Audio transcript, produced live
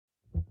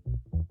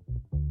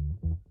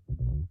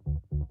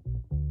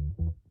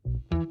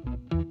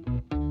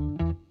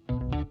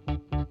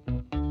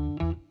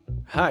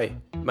Hi,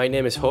 my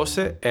name is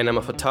Jose, and I'm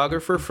a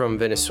photographer from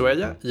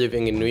Venezuela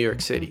living in New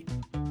York City.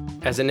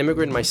 As an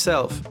immigrant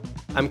myself,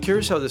 I'm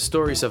curious how the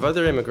stories of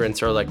other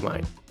immigrants are like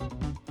mine.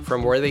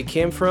 From where they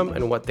came from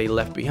and what they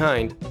left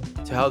behind,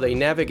 to how they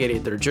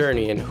navigated their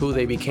journey and who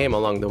they became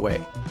along the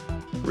way.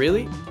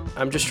 Really,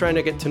 I'm just trying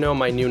to get to know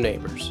my new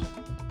neighbors.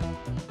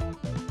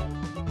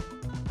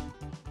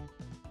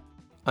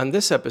 On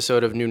this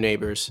episode of New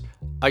Neighbors,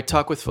 I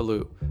talk with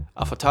Falou,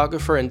 a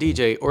photographer and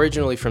DJ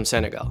originally from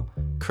Senegal,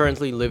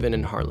 currently living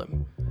in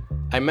Harlem.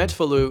 I met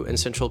Falou in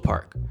Central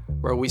Park,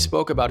 where we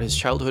spoke about his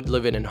childhood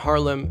living in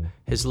Harlem,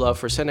 his love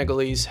for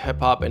Senegalese,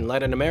 hip-hop, and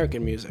Latin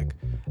American music,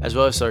 as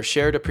well as our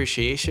shared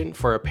appreciation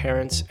for our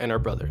parents and our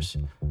brothers.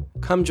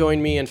 Come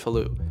join me and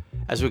Falou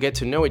as we get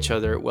to know each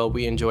other while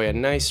we enjoy a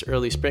nice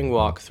early spring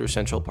walk through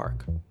Central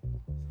Park.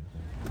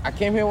 I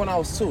came here when I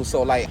was 2,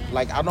 so like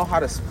I know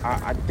how to.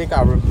 I think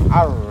I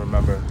don't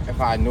remember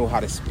if I knew how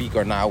to speak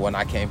or not when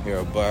I came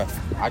here, but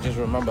I just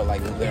remember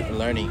like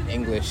learning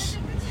English.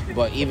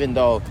 But even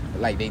though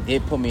like they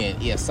did put me in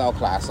ESL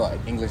class, so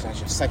English as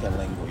your second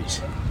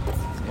language.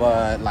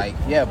 But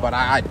but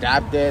I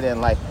adapted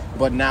and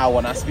But now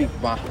when I speak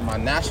my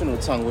national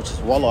tongue, which is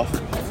Wolof,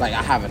 like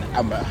I have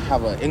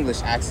an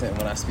English accent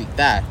when I speak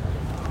that.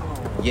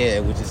 Yeah,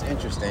 which is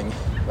interesting.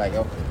 Like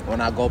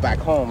when I go back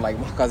home, like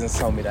my cousins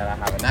tell me that I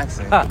have an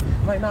accent.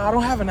 I'm like, nah, I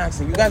don't have an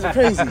accent. You guys are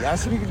crazy. I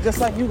speak just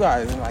like you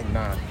guys. I'm like,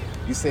 nah,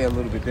 you say a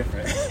little bit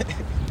different.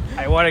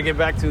 I want to get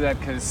back to that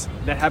because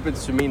that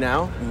happens to me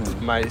now.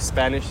 My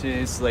Spanish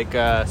is like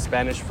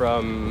Spanish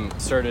from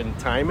certain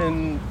time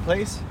and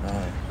place,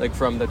 like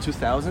from the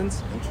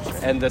 2000s.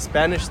 And the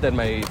Spanish that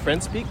my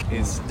friends speak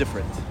is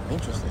different.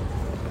 Interesting.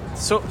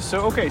 So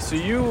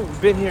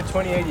you've been here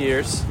 28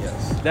 years.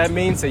 Yes. That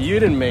means that you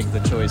didn't make the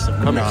choice of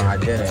coming here. No, I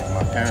didn't.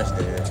 My parents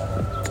did.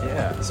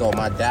 Yeah. So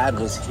my dad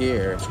was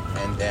here,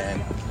 and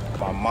then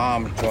my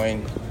mom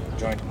joined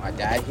my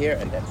dad here,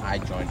 and then I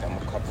joined them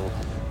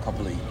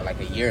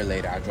a year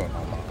later. I joined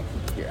my mom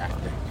here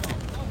after.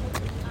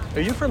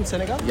 Are you from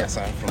Senegal? Yes,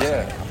 I'm from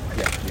Senegal.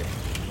 Yeah.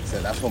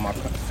 So that's where my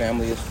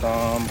family is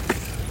from,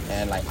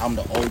 and like I'm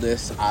the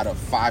oldest out of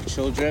 5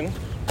 children.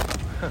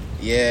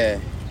 Yeah,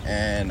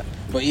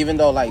 But even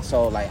though I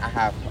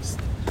have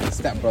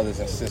stepbrothers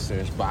and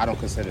sisters, but I don't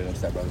consider them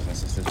stepbrothers and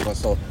sisters. But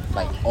so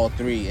like all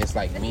 3, it's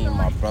like me,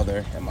 my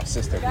brother, and my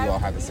sister. We all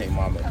have the same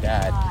mom and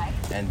dad,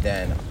 and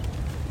then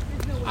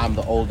I'm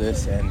the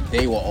oldest, and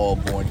they were all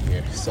born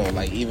here. So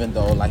like even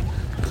though like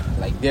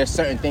there's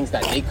certain things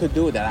that they could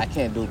do that I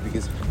can't do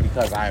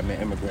because I am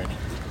an immigrant.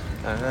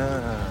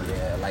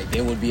 Yeah, like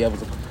they would be able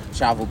to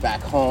travel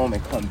back home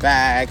and come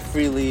back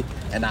freely,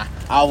 and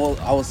I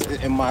was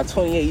in my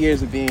 28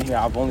 years of being here,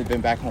 I've only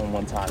been back home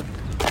one time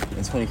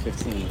in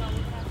 2015.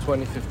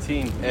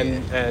 2015. Yeah.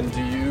 And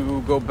do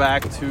you go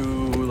back to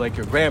like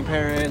your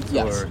grandparents?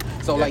 Yes. Or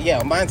So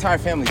my entire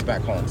family's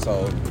back home.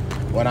 So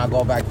when I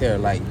go back there,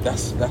 like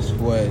that's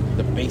where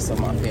the base of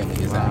my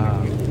family is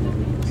at.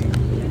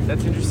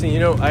 That's interesting. You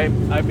know,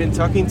 I've been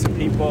talking to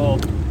people.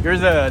 You're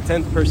the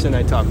 10th person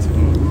I talked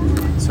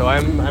to. So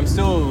I'm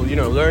still,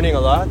 learning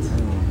a lot.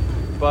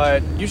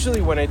 But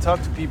usually when I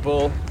talk to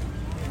people,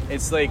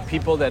 it's like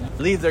people that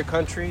leave their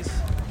countries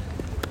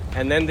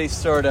and then they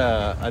start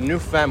a new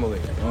family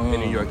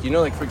in New York.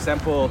 Like for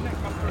example,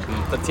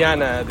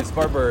 Tatiana, this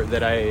barber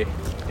that I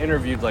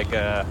interviewed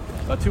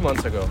about 2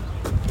 months ago,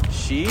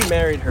 she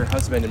married her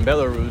husband in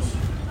Belarus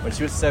when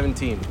she was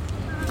 17.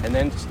 And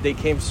then they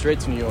came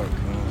straight to New York.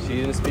 She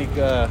didn't speak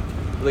a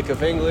lick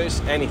of English,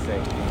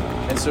 anything.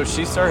 And so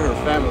she started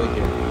her family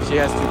here. She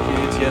has 2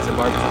 kids, she has a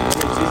barber.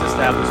 She's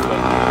established, but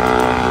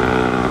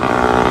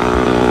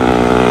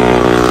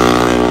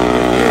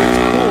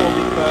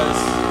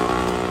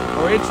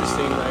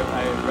interesting,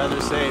 I'd rather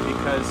say,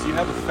 because you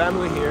have a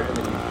family here and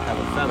then you have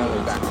a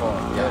family back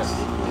home. Yes.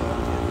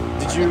 Yeah.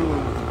 Did you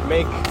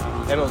make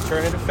an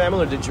alternative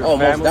family, or did your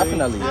family?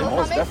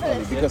 Most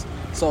definitely. Because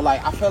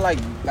I feel like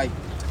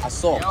I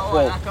saw a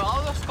quote,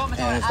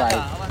 and it's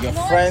like your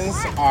friends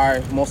are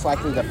most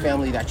likely the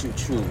family that you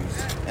choose,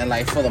 and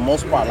like for the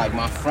most part, like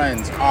my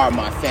friends are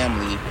my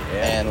family,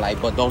 and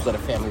but those are the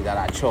family that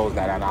I chose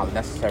that are not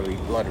necessarily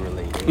blood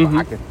related. But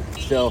I could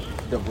still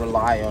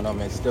rely on them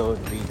and still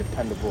be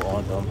dependable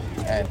on them,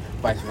 and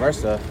vice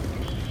versa.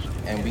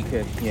 And we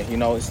could,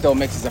 it still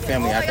makes us a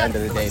family at the end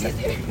of the day,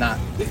 not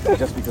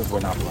just because we're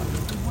not blood.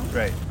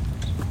 Right.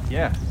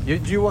 Yeah. Do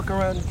you walk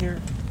around here?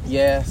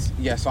 Yes.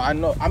 Yeah. So I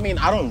know. I mean,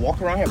 I don't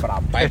walk around here, but I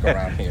bike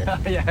around here.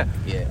 Yeah.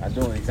 Yeah. I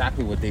do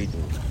exactly what they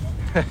do.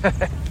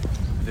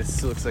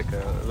 This looks like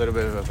a little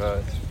bit of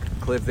a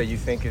cliff that you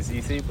think is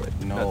easy, but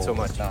not so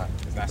much. It's not.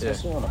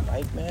 Especially on a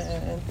bike,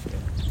 man.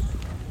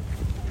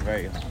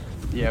 Very hard.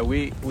 Yeah,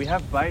 we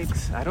have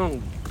bikes. I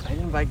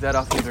didn't bike that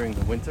often during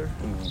the winter.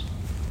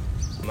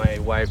 My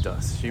wife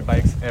does. She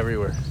bikes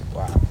everywhere.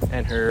 Wow.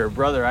 And her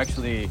brother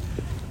actually,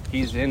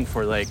 he's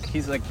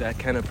like that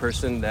kind of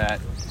person that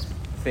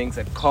thinks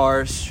that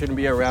cars shouldn't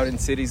be around in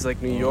cities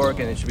like New York,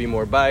 and it should be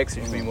more bikes,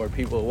 there should be more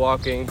people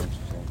walking.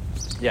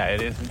 Yeah,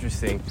 it is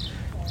interesting.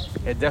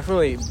 It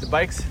definitely, the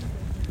bikes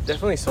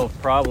definitely solve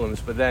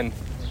problems. But then,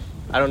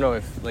 I don't know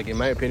if, like, in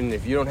my opinion,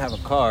 if you don't have a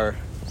car,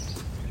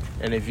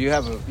 and if you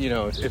have a,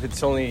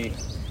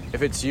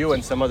 if it's you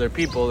and some other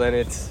people, then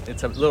it's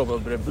a little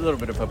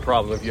bit of a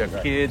problem. If you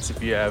have kids,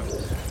 if you have,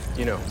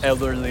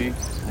 elderly.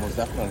 Most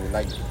definitely.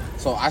 Like,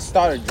 so I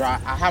started I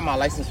had my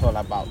license for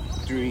like about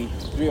 3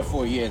 or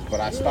 4 years, but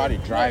I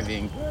started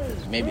driving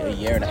maybe a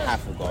year and a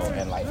half ago,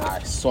 and like I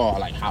saw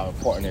like how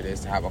important it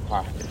is to have a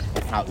car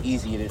and how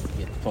easy it is to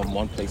get from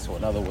one place to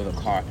another with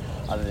a car,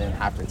 other than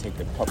have to take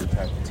the public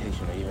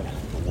transportation or even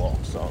have to walk.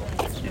 So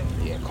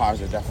yeah,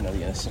 cars are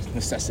definitely a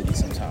necessity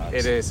sometimes.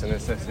 It is a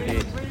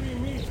necessity.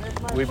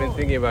 We've been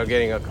thinking about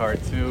getting a car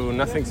too.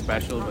 Nothing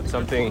special, but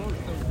something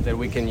that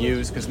we can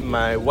use, because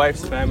my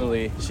wife's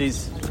family,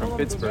 she's from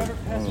Pittsburgh,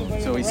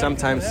 so we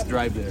sometimes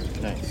drive there.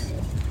 Nice.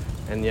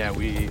 And yeah,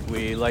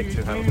 we like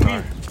to have a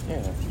car.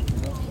 Yeah.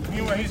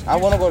 I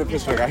want to go to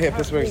Pittsburgh. I hear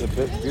Pittsburgh is a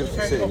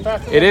beautiful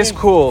city. It is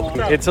cool.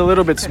 It's a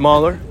little bit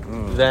smaller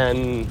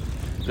than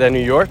New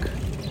York,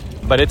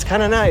 but it's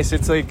kind of nice.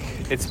 It's like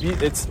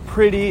it's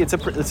pretty. It's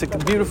a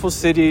beautiful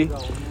city.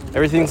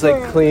 Everything's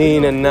like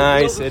clean and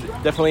nice. It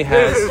definitely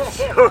has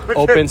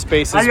open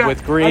spaces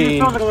with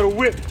green.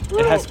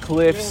 It has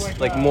cliffs,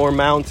 like more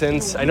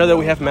mountains. I know that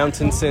we have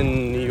mountains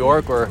in New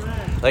York or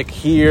like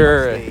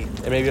here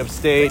and maybe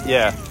upstate.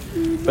 Yeah.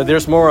 But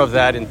there's more of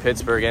that in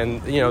Pittsburgh,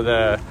 and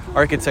the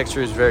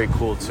architecture is very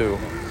cool too.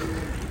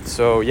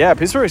 So yeah,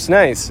 Pittsburgh is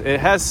nice. It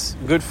has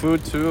good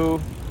food too.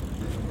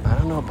 I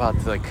don't know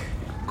about like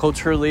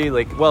culturally,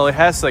 it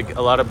has like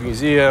a lot of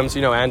museums.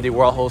 Andy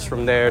Warhol's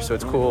from there, so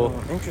it's cool.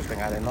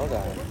 Interesting, I didn't know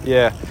that.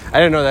 Yeah, I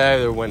didn't know that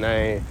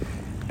either.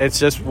 It's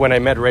just when I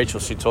met Rachel,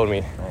 she told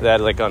me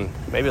that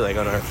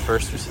on our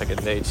first or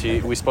second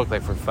date, we spoke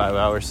like for 5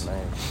 hours.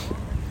 Nice.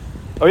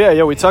 Oh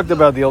yeah, we talked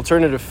about the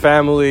alternative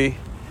family.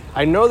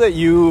 I know that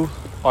you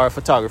are a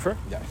photographer.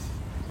 Yes.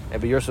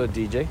 But you're also a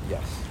DJ.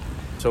 Yes.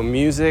 So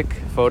music,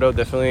 photo,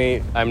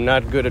 definitely. I'm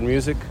not good at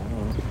music.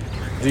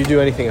 Do you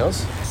do anything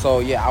else? So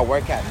yeah, I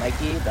work at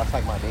Nike. That's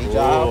like my day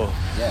job.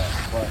 Yeah,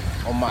 but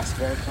on my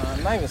spare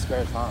time, not even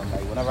spare time,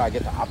 like whenever I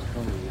get the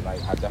opportunity,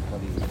 like I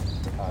definitely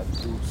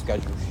do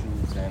schedule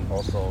shoots and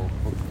also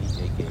book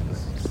DJ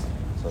gigs.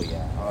 So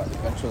yeah,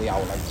 eventually I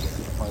would like to get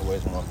to the point where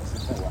it's more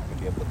consistent, where I can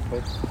be able to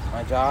quit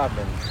my job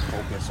and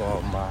focus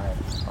on my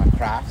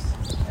crafts.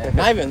 And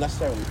not even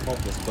necessarily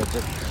focus, but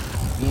just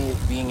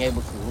being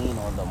able to lean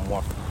on them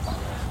more.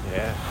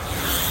 Yeah.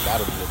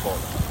 That'll be the goal.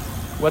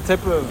 What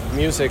type of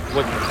music,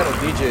 what kind of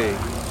DJ?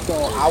 So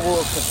I will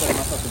consider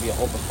myself to be an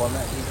open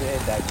format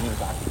DJ. That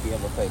means I can be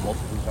able to play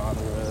multiple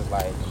genres.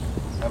 Like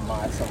in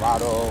my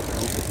Serato,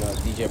 which is a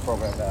DJ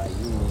program that I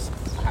use,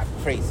 I have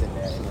crates in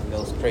there, and in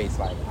those crates,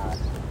 like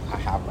I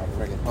have like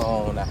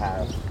reggaeton, I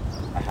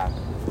have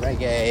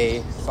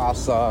reggae,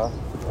 salsa,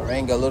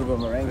 merengue, a little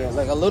bit of merengue,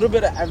 like a little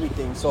bit of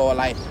everything. So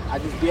like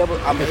I'm able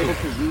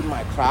to read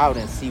my crowd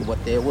and see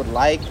what they would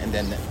like, and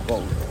then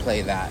go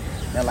play that.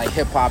 And like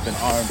hip hop and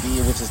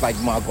R&B, which is like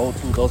my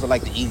go-to. Those are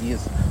like the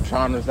easiest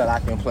genres that I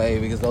can play,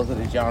 because those are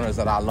the genres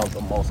that I love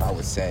the most, I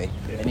would say.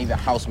 Yeah. And even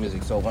house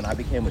music. So when I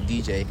became a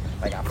DJ,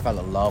 like I fell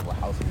in love with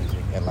house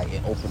music, and like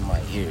it opened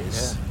my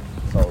ears.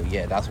 Yeah. So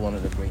yeah, that's one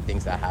of the great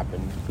things that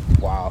happened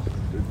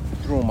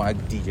through my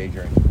DJ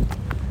journey.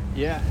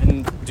 Yeah,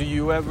 and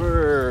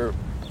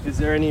is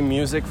there any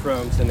music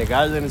from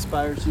Senegal that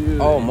inspires you?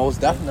 Oh,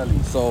 most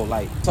definitely. So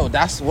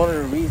that's one of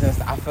the reasons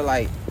I feel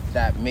like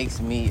that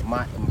makes me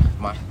my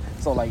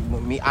so like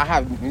with me, I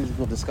have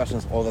musical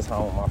discussions all the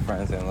time with my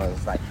friends, and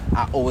it's like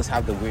I always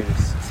have the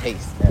weirdest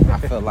taste, and I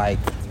feel like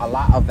a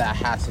lot of that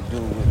has to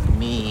do with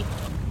me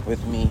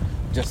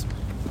just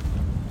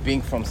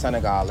being from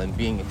Senegal and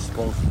being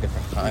exposed to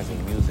different kinds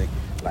of music.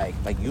 Like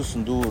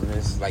Youssou N'Dour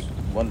is like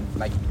one,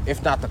 like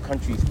if not the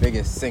country's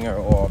biggest singer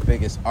or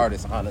biggest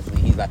artist,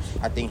 honestly.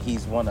 I think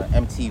he's won an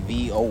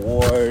MTV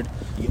award,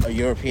 a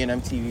European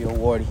MTV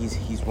award.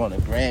 He's won a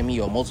Grammy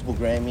or multiple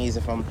Grammys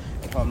if I'm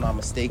not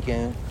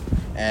mistaken.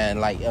 And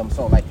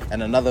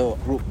and another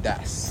group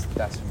that's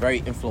very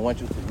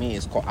influential to me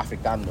is called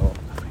Africano.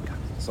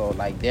 So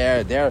like they're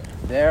a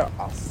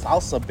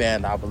salsa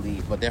band, I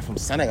believe, but they're from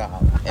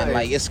Senegal, and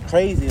like it's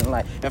crazy.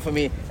 And for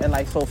me,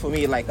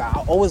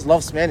 I always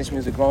loved Spanish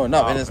music growing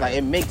up, and it's like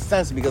it makes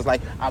sense because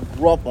like I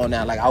grew up on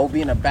that. Like I would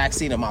be in the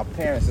backseat of my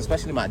parents,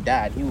 especially my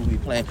dad. He would be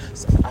playing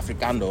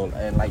Africano,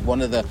 and like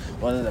one of the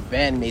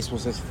bandmates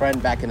was his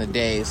friend back in the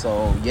day.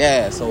 So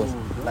yeah, so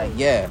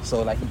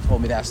he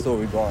told me that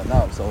story growing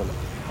up. So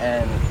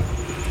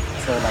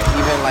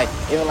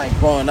even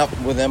growing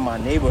up within my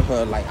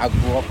neighborhood, like I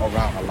grew up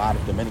around a lot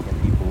of Dominican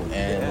people,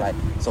 and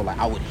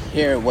I would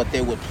hear what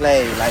they would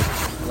play,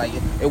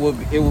 it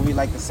would be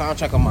like the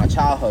soundtrack of my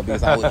childhood,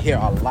 because I would hear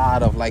a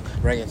lot of like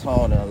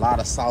reggaeton and a lot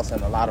of salsa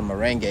and a lot of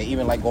merengue,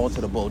 even like going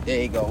to the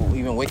bodega, or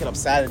even waking up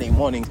Saturday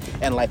mornings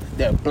and like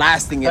they're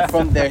blasting it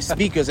from their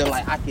speakers, and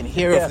like I can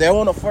hear if they're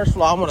on the first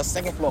floor, I'm on the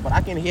second floor, but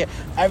I can hear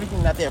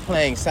everything that they're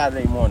playing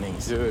Saturday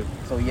mornings. Dude.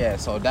 So yeah,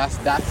 so that's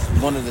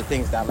one of the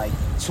things that like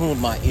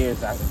tuned my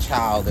ears as a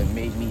child and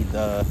made me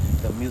the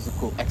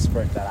musical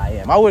expert that I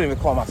am. I wouldn't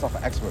even call myself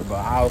an expert, but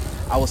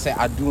I would say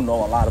I do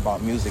know a lot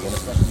about music, and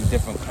especially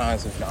different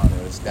kinds of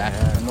genres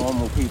that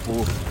normal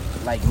people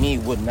like me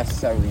wouldn't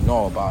necessarily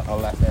know about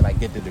unless they like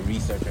get to the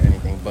research or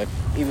anything. But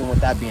even with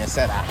that being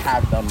said, I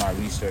have done my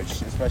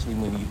research, especially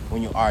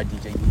when you are a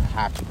DJ. You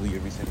have to do your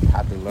research. You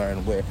have to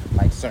learn where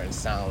like certain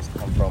sounds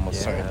come from or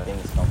certain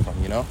things come from,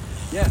 you know?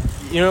 Yeah,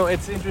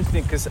 it's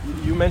interesting because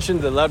you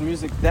mentioned the loud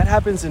music. That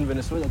happens in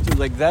Venezuela too.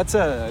 Like, that's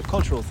a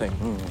cultural thing.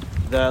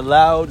 The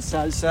loud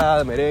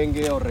salsa,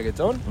 merengue, or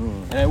reggaeton.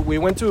 And we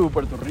went to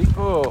Puerto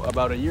Rico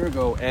about a year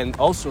ago, and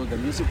also the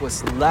music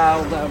was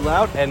loud, loud,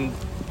 loud. And,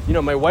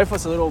 my wife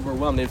was a little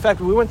overwhelmed. In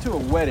fact, we went to a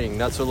wedding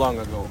not so long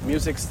ago.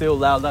 Music still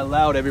loud, loud,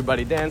 loud,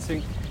 everybody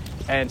dancing.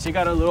 And she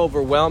got a little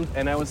overwhelmed,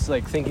 and I was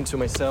like thinking to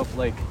myself,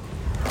 like,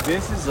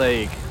 this is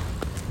like,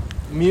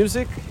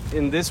 music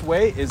in this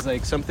way is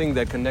like something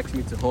that connects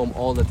me to home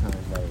all the time.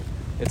 Like,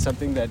 it's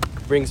something that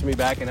brings me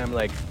back, and I'm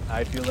like,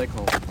 I feel like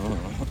home.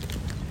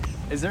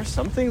 Is there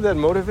something that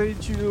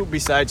motivates you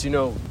besides,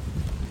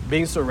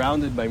 being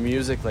surrounded by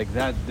music like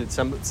that? Did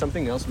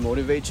something else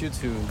motivate you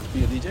to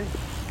be a DJ?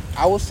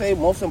 I would say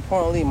most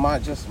importantly, my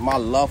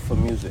love for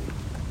music.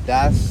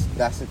 That's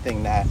the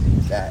thing that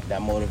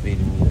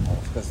motivated me the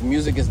most. Because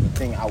music is the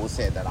thing I would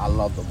say that I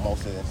love the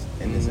most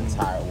in this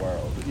entire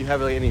world. Do you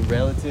have like any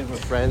relative or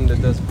friend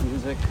that does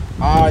music?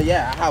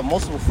 Yeah, I have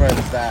multiple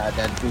friends that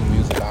do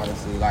music,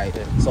 honestly. Like,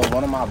 so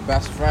one of my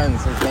best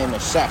friends, his name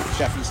is Chef.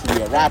 Chef used to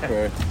be a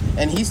rapper,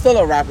 and he's still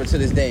a rapper to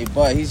this day,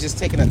 but he's just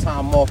taking the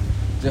time off.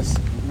 Just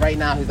right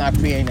now, he's not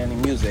creating any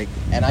music.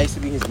 And I used to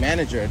be his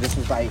manager. This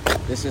is like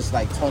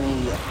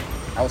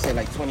 2015,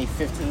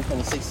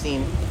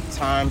 2016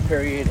 time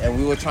period, and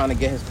we were trying to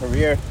get his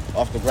career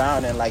off the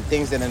ground, and like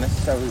things didn't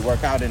necessarily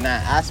work out in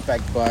that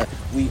aspect, but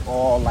we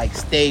all like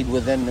stayed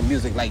within the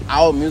music. Like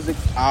our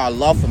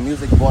love for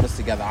music brought us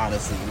together,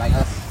 honestly. Like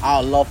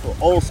our love for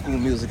old school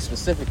music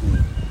specifically.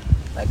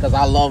 Like, cause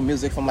I love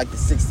music from like the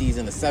 60s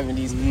and the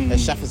 70s, and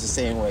Chef is the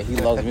same way. He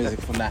loves music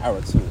from that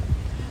era too.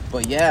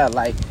 But yeah,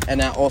 like,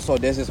 and then also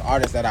there's this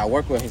artist that I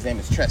work with. His name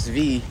is Tres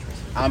V.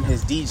 I'm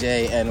his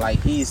DJ, and like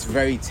he's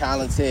very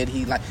talented.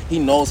 He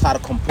knows how to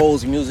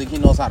compose music. He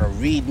knows how to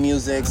read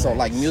music. So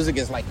like music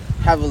is like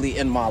heavily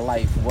in my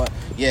life.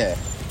 Yeah.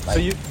 Like,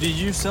 so did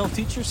you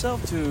self-teach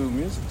yourself to do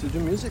music?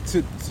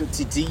 To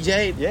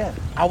DJ? Yeah.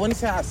 I wouldn't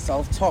say I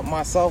self-taught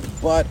myself,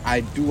 but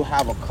I do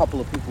have a couple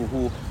of people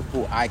who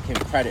I can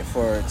credit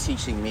for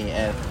teaching me.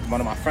 And one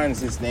of my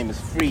friends, his name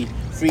is Free.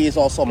 Free is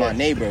also my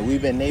neighbor.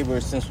 We've been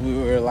neighbors since we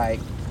were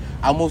like,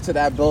 I moved to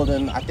that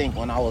building, I think,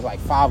 when I was like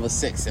 5 or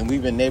 6, and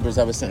we've been neighbors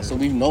ever since. So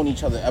we've known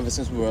each other ever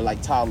since we were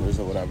like toddlers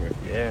or whatever.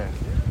 Yeah.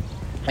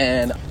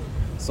 And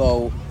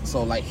so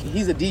like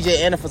he's a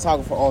DJ and a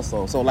photographer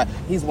also. So like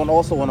he's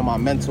also one of my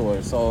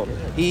mentors. So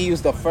he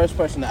was the first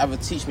person to ever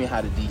teach me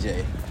how to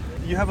DJ.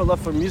 You have a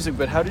love for music,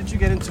 but how did you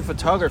get into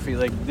photography?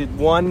 Like, did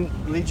one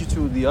lead you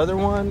to the other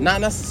one?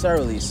 Not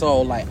necessarily.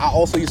 So like I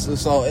also used to.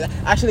 So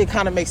actually, it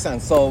kind of makes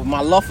sense. So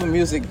my love for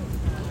music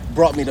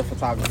brought me to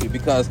photography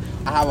because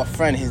I have a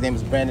friend. His name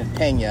is Brandon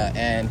Pena,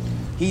 and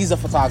he's a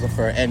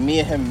photographer. And me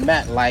and him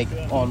met like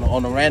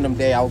on a random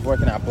day. I was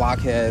working at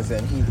Blockheads,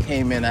 and he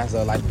came in as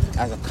a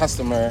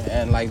customer,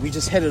 and like we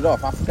just hit it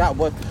off. I forgot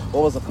what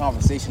was the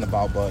conversation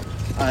about, but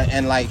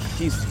and like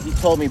he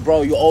told me,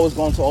 bro, you're always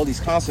going to all these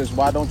concerts.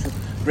 Why don't you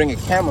bring a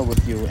camera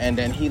with you? And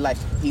then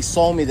he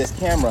sold me this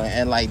camera,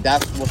 and like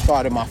that's what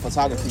started my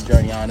photography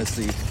journey,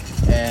 honestly.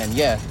 And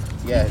yeah,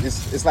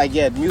 it's like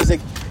music.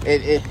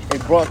 It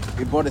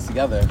brought us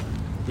together.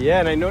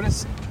 Yeah, and I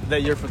noticed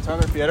that your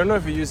photography, I don't know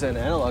if you use an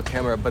analog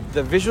camera, but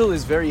the visual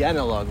is very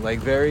analog, like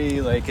very,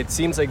 like it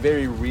seems like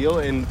very real.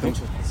 And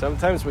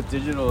sometimes with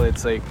digital,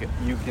 it's like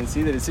you can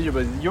see that it's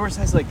digital, but yours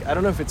has like, I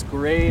don't know if it's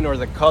grain or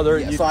the color.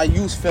 Yeah, so I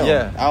use film.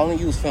 Yeah. I only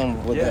use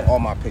film with all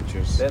my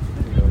pictures.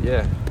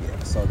 Yeah.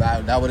 So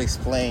that would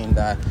explain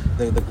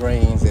the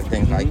grains and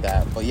things like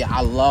that. But yeah,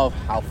 I love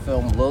how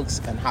film looks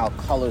and how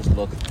colors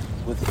look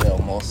with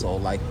film also.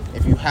 Like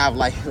if you have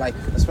like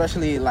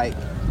especially like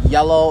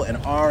yellow and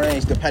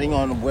orange, depending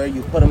on where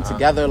you put them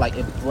together, like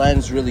it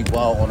blends really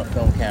well on a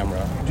film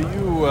camera. Do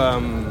you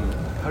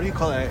how do you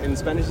call it in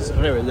Spanish? It's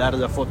dar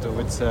la foto.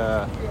 It's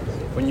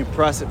when you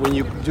process, when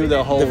you do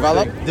the whole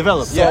develop.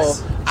 So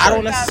Yes. I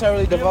don't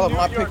necessarily develop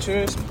my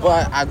pictures,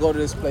 but I go to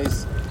this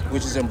place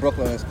which is in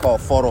Brooklyn. It's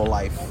called Photo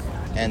Life,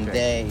 and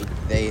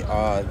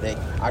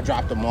I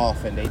dropped them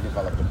off and they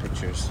develop the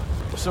pictures.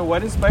 So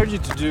what inspired you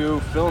to do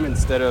film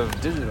instead of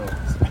digital?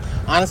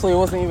 Honestly, it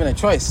wasn't even a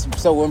choice.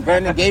 So when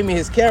Brandon gave me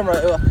his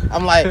camera,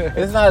 I'm like,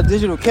 it's not a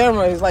digital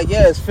camera. He's like,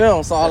 yeah, it's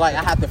film. So I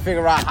had to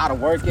figure out how to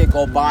work it,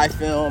 go buy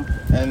film,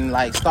 and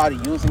like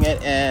started using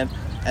it. And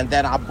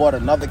then I bought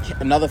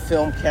another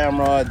film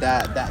camera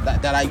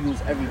that I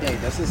use every day.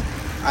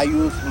 I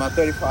use my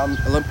 35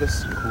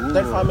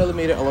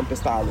 millimeter Olympus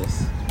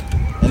stylus.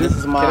 And this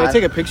is my. Can I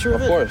take a picture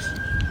of it? Of course.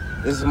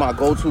 This is my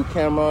go-to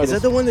camera. Is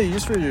that the one that you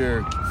use for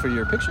your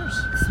pictures?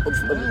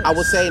 I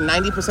would say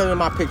 90% of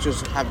my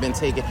pictures have been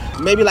taken.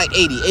 Maybe like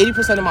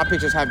 80% of my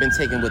pictures have been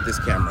taken with this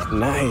camera.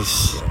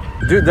 Nice.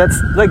 Dude, that's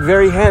like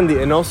very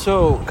handy and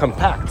also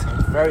compact.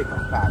 Very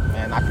compact,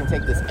 man. I can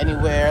take this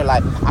anywhere.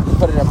 Like, I can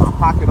put it in my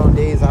pocket on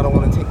days I don't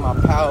want to take my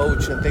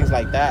pouch and things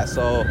like that.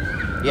 So,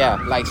 yeah,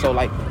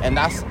 and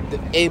that's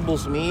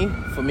enables me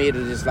for me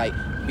to just like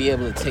be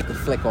able to take a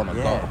flick on the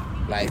go.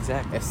 Like,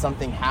 exactly. If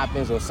something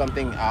happens or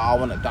something, I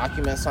want to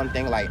document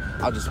something, like,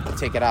 I'll just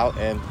take it out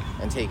and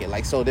take it.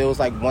 Like, so there was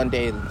like one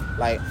day,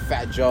 like,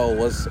 Fat Joe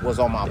was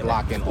on my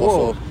block and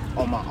also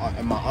in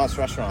my aunt's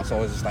restaurant. So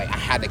it was just like, I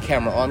had the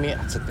camera on me.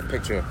 I took the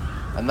picture.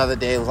 Another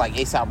day, it was like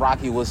A$AP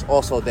Rocky was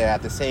also there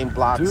at the same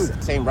block,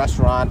 same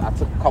restaurant. I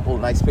took a couple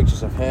of nice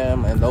pictures of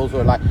him, and those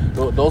were like,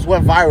 those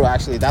went viral,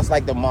 actually. That's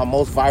like my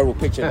most viral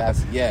picture.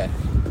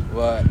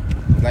 But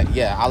like,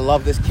 yeah, I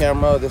love this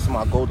camera. This is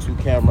my go-to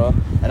camera.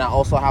 And I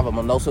also have a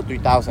Minosa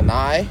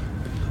 3000i.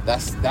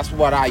 That's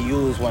what I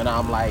use when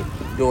I'm like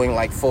doing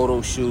like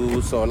photo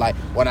shoots, or like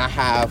when I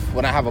have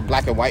a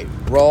black and white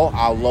roll,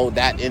 I'll load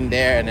that in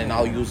there and then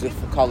I'll use it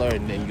for color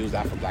and then use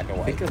that for black and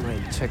white. I think I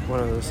might check one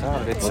of those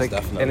out. It's Most like,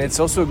 definitely. and it's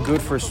also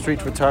good for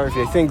street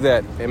photography. I think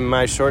that in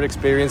my short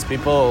experience,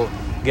 people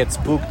get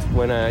spooked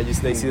when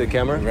they see the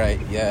camera. Right.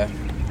 Yeah.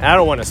 I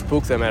don't want to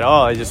spook them at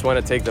all. I just want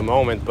to take the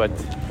moment, but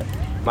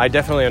I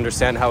definitely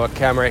understand how a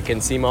camera can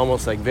seem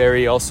almost like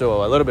very,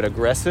 also a little bit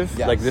aggressive,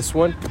 like this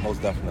one.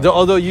 Most definitely.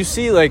 Although you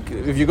see, like,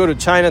 if you go to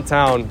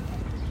Chinatown,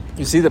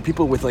 you see the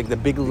people with like the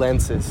big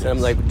lenses. And I'm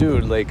like,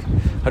 dude, like,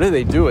 how do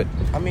they do it?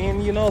 I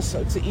mean, you know,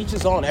 so to each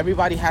his own.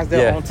 Everybody has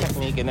their own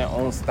technique and their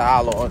own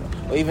style, or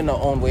even their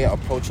own way of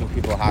approaching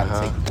people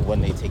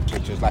when they take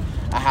pictures. Like,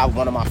 I have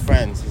one of my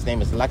friends. His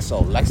name is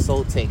Lexo.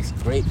 Lexo takes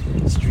great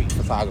street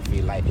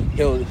photography. Like,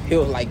 he'll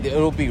like,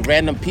 it'll be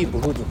random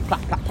people who just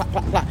plop, plop, plop,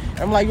 plop, plop. And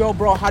I'm like, yo,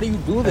 bro, how do you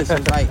do this?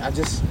 He's like, I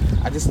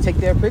just take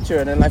their picture.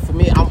 And then, like, for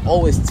me, I'm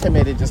always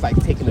timid in just like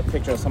taking a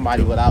picture of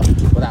somebody without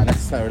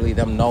necessarily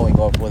them knowing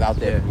or without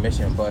their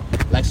permission. But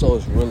Lexo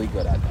is really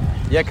good at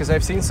that. Yeah, because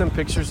I've seen some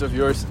pictures of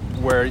yours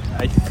where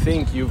I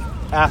think you've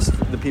asked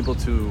the people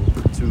to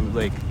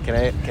like, can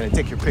I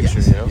take your picture?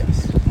 Yes, you know?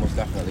 Yes, most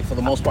definitely. For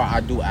the most part,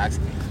 I do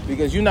ask,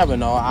 because you never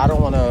know. I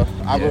don't want to.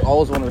 I would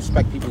always want to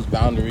respect people's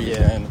boundaries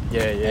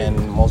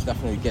and most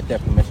definitely get their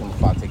permission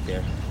before I take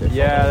their photos.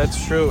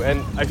 That's true.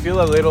 And I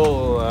feel a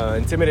little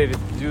intimidated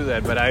to do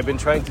that, but I've been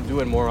trying to do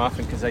it more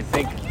often because I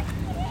think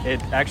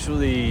it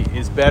actually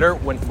is better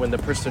when the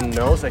person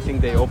knows. I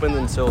think they open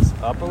themselves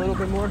up a little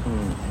bit more.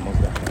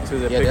 Most definitely. To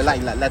the they picture.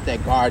 like let their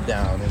guard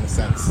down in a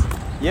sense.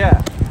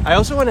 Yeah. I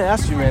also want to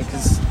ask you, man,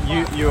 because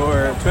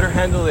your Twitter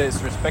handle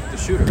is Respect the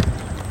Shooter.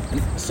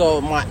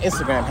 So my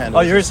Instagram handle.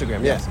 Oh, your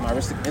Instagram. Yes, my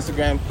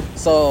Instagram.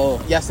 So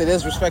yes, it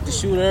is Respect the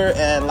Shooter,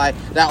 and like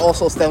that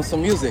also stems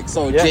from music.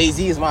 So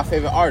Jay-Z is my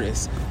favorite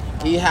artist.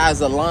 He has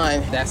a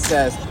line that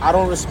says, "I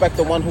don't respect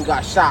the one who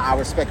got shot. I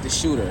respect the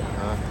shooter."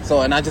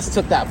 So, and I just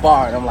took that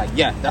bar, and I'm like,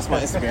 yeah, that's my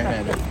Instagram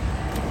handle.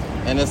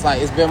 And it's like,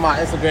 it's been my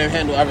Instagram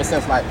handle ever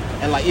since. Like,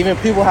 and like even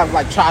people have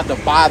like tried to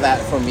buy that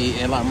from me,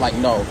 and I'm like,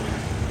 no.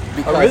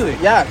 Because, really?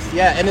 Yes,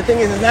 yeah. And the thing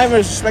is, it's never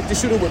Respect the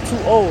Shooter with 2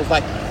 O's.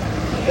 Like,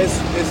 it's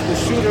the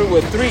shooter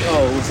with 3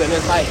 O's, and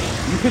it's like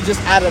you could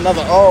just add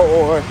another O,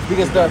 or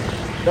because the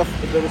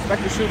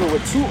Respect the Shooter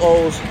with 2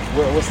 O's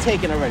was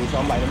taken already. So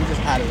I'm like, let me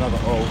just add another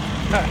O.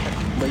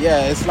 But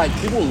yeah, it's like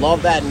people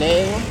love that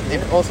name.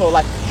 And also,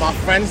 like, my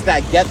friends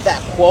that get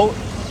that quote,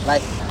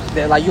 like,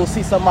 they're like, you'll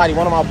see somebody,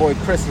 one of my boy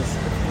Chris,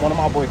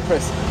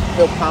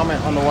 he'll comment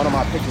on one of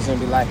my pictures and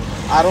be like,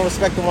 I don't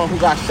respect the one who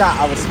got shot,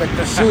 I respect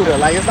the shooter.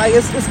 Like,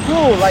 it's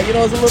cool. Like, you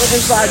know, it's a little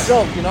inside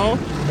joke, you know?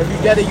 If you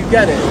get it, you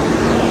get it.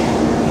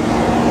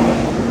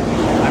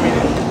 I mean,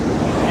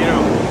 you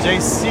know,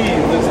 JC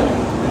lives in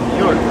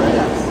New York, right?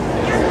 Yes.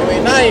 I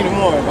mean, not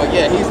anymore, but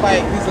yeah, he's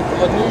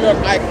a New York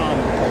icon.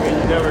 I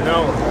mean, you never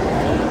know.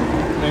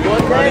 Maybe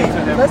One we'll run day,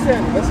 into him.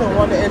 listen,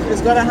 one day,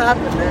 it's gonna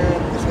happen,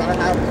 man. It's gonna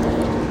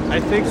happen. I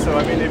think so.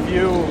 I mean,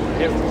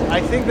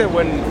 I think that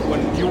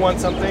when you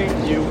want something,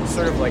 you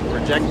sort of like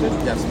reject it.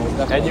 Yes, most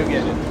definitely. And you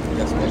get it.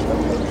 Yes, most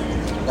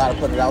definitely. You gotta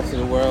put it out to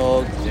the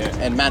world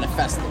and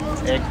manifest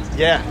it.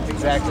 Yeah,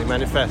 exactly.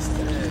 Manifest.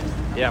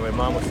 Yeah, my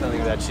mom was telling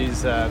me that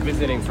she's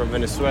visiting from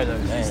Venezuela.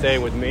 She's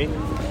staying with me.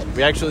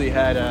 We actually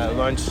had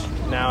lunch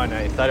now, and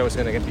I thought it was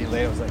gonna be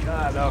late. I was like,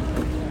 no.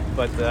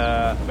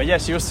 But yeah,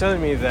 she was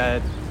telling me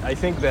that I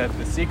think that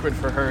the secret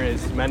for her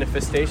is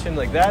manifestation,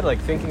 like that, like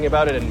thinking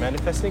about it and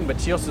manifesting.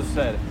 But she also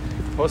said,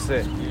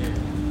 Jose,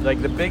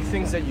 like the big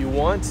things that you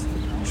want,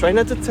 try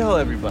not to tell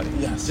everybody.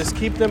 Yes. Just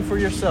keep them for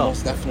yourself.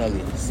 Most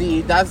definitely.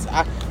 See, that's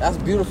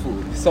beautiful.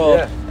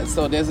 So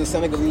there's a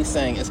Senegalese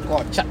saying. It's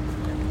called chat.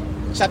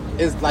 Chat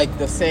is like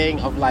the saying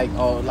of like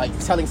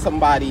telling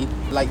somebody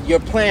like your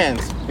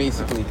plans,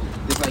 basically.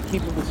 It's like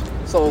keep it.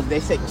 So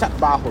they say chat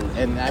bahul,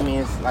 and I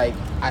mean it's like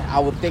I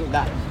would think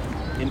that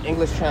in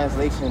English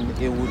translation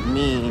it would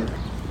mean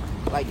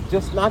like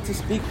just not to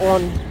speak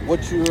on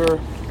what you're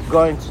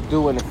going to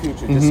do in the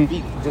future. Just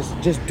speak.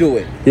 Just do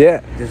it.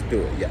 Yeah. Just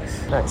do it.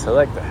 Yes. Nice. I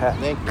like the hat.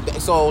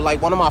 So,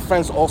 like, one of my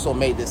friends also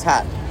made this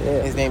hat.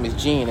 Yeah. His name is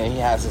Gene, and he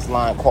has this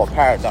line called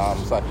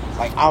Paradigms. Like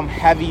I'm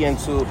heavy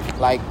into,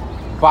 like,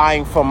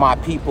 buying from my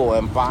people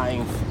and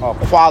buying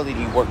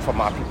quality work from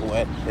my people.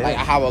 And, like,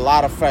 I have a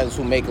lot of friends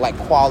who make, like,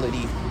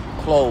 quality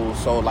clothes.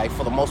 So, like,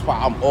 for the most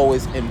part, I'm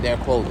always in their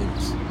clothing.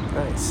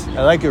 Nice.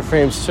 I like your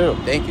frames, too.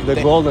 Thank you.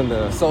 The gold and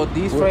the... So,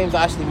 these frames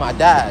are actually my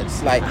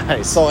dad's. Like,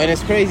 nice. So, and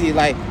it's crazy.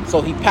 Like, so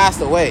he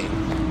passed away.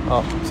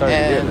 Oh, sorry to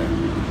hear that.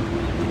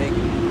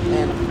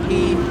 And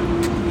he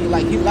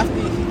left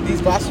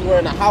these glasses were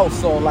in the house.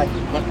 So, like,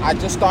 when I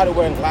just started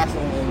wearing glasses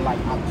in, like,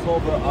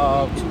 October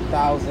of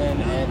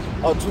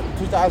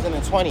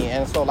 2020.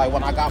 And so, like,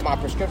 when I got my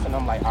prescription,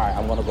 I'm like, all right,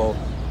 I'm going to go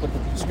put the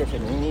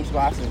prescription in these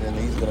glasses, and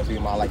these are going to be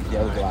my, like, the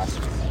other glasses.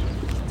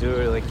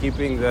 Dude, like,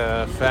 keeping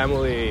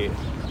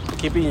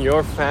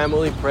your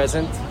family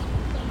present,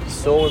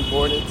 so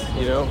important,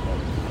 you know?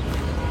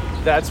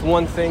 That's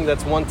one thing,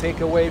 that's one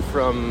takeaway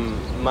from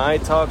my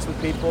talks with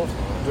people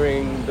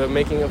during the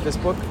making of this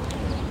book.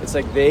 It's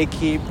like they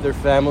keep their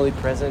family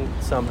present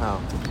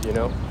somehow, you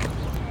know?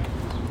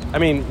 I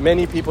mean,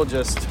 many people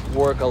just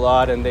work a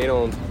lot and they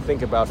don't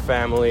think about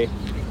family.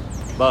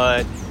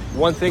 But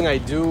one thing I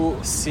do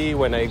see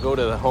when I go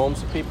to the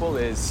homes of people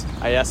is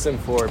I ask them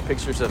for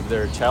pictures of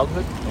their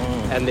childhood.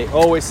 And they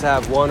always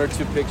have one or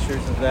two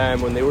pictures of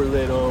them when they were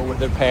little with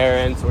their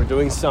parents or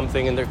doing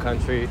something in their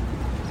country.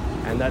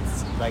 And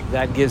that's like,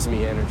 that gives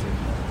me energy.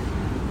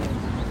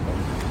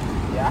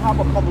 Yeah, I have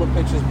a couple of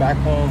pictures back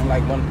home,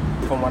 like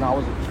from when I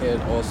was a kid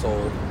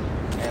also.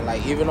 And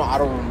like, even though I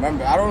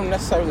don't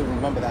necessarily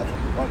remember that.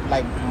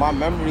 Like, my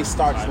memory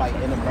starts like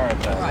in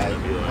America. Like,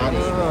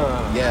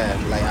 honestly, yeah.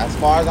 Like, as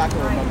far as I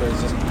can remember,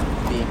 it's just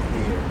being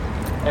here.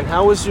 And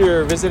how was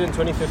your visit in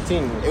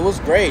 2015? It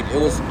was great. It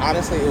was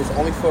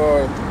only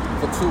for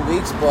 2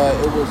 weeks, but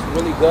it was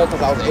really good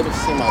because I was able to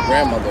see my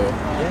grandmother.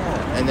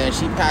 Yeah. And then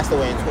she passed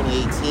away in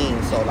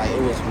 2018, so like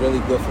it was really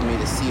good for me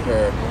to see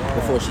her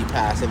before she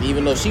passed. And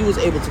even though she was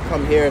able to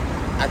come here,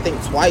 I think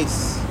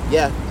twice.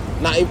 Yeah.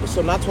 Not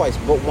twice,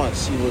 but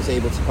once she was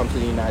able to come to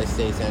the United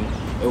States, and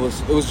it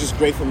was just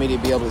great for me to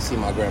be able to see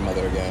my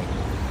grandmother again.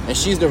 And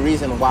she's the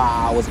reason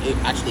why I was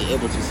actually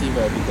able to see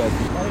her, because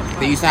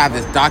they used to have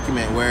this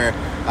document where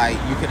like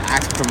you could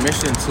ask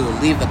permission to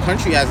leave the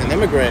country as an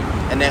immigrant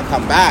and then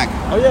come back.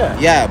 Oh yeah.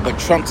 Yeah, but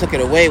Trump took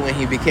it away when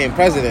he became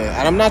president,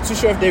 and I'm not too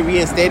sure if they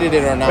reinstated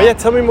it or not. But yeah,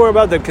 tell me more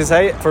about that, because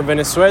for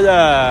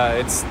Venezuela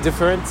it's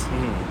different.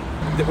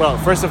 Well,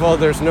 first of all,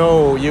 there's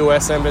no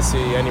U.S.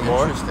 embassy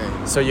anymore. Interesting.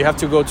 So you have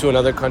to go to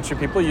another country.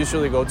 People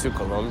usually go to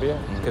Colombia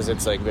because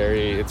it's like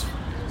it's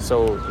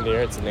so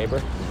near, it's a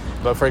neighbor.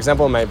 But for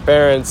example, my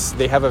parents,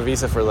 they have a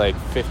visa for like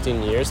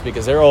 15 years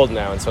because they're old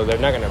now, and so they're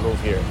not going to move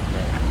here.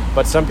 Right.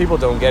 But some people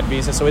don't get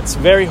visas, so it's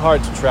very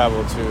hard to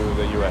travel to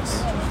the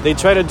U.S. They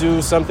try to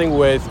do something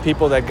with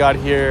people that got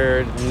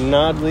here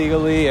not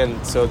legally,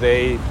 and so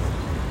they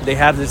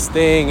have this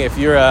thing, if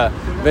you're a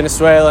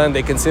Venezuelan,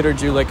 they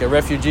considered you like a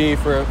refugee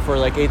for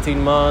like 18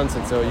 months,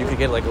 and so you could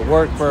get like a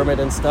work permit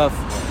and stuff.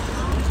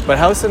 But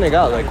how's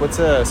Senegal? Like, what's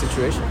the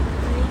situation?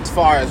 As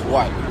far as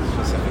what?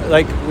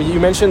 Like, you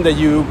mentioned that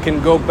you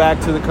can go back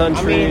to the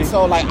country. I mean,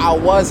 so like I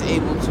was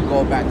able to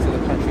go back to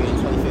the country in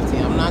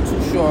 2015. I'm not too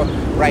sure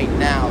right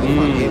now if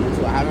I'm able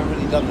to. I haven't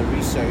really done the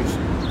research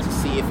to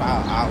see if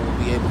I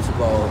will be able to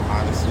go,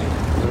 honestly.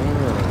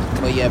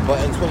 But yeah,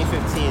 but in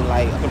 2015,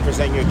 like, you can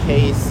present your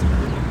case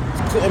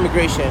to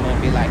immigration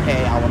and be like,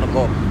 hey, I want to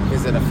go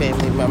visit a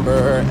family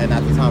member. And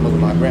at the time it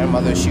was my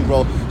grandmother. She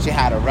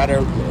had a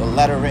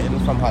letter written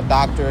from her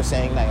doctor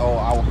saying like, oh,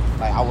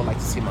 I would like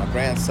to see my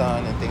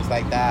grandson and things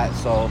like that.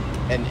 So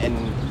and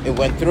it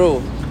went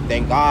through,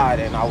 thank God,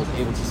 and I was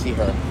able to see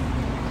her.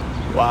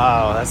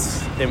 Wow,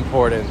 that's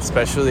important,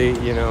 especially,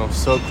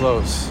 so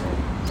close.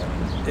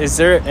 Is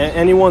there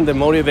anyone that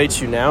motivates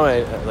you now,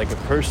 like a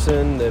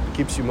person that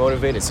keeps you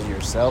motivated? Is it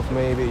yourself,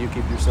 maybe? You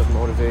keep yourself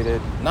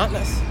motivated? Not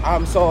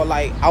necessarily. So,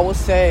 like, I would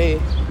say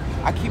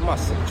I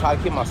try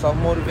to keep myself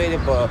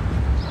motivated, but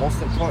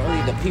most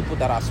importantly, the people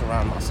that I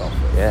surround myself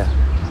with. Yeah.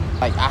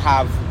 Like, I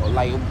have,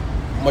 like,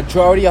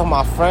 majority of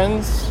my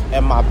friends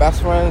and my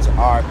best friends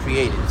are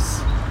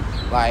creatives.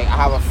 Like, I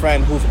have a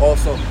friend who's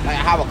also, like, I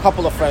have a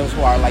couple of friends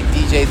who are, like,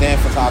 DJs and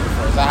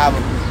photographers. I have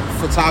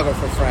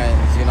photographer friends,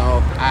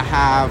 I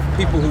have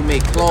people who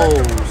make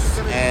clothes,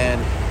 and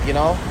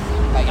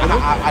like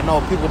I know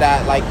people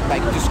that like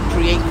just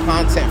create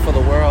content for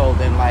the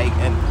world and like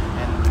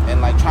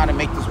try to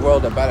make this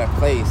world a better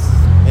place,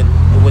 and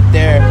with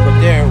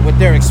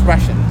their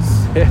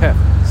expressions. Yeah.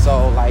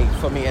 So like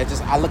for me,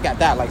 I look at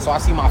that, like, so I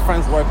see my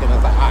friends working, and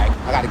it's like, all right,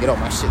 I gotta get on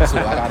my shit too.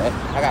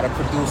 I gotta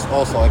produce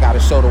also. I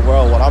gotta show the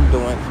world what I'm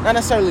doing. Not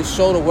necessarily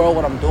show the world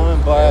what I'm doing,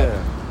 but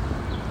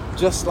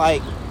just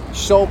like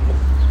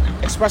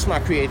express my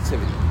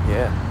creativity.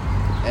 Yeah.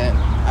 And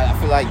I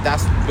feel like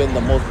that's been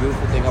the most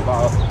beautiful thing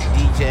about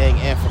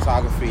DJing and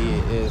photography,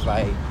 is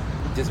like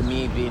just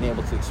me being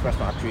able to express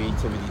my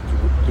creativity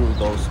through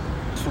those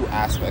two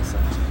aspects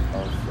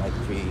of like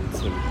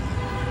creativity.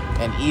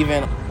 and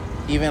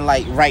even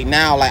like right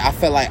now, like I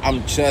feel like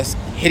I'm just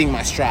hitting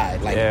my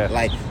stride. Like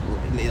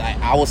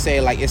I would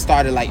say like it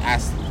started like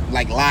as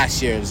like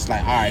last year. It's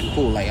like, all right,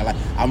 cool. Like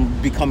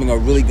I'm becoming a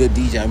really good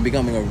DJ. I'm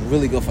becoming a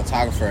really good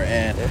photographer,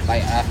 and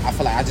like I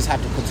feel like I just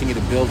have to continue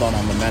to build on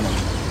that momentum.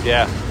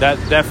 Yeah, that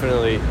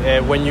definitely.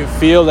 When you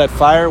feel that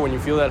fire, when you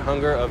feel that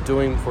hunger of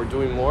doing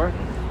more,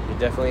 you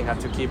definitely have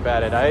to keep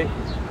at it. I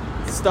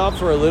stopped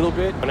for a little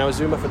bit. When I was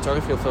doing my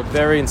photography, I felt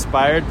very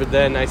inspired, but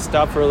then I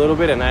stopped for a little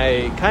bit and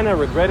I kind of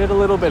regretted a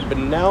little bit, but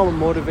now I'm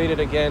motivated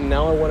again.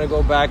 Now I want to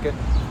go back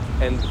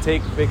and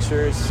take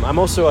pictures. I'm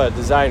also a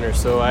designer,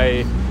 so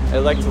I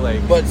like to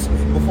like... But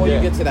before you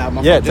get to that,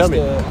 my friend, just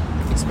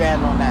to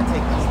expand on that,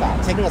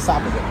 taking a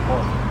stop is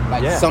important.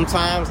 Like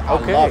sometimes I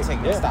love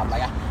taking a stop.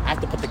 Like I have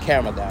to put the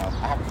camera down.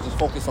 I have to just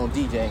focus on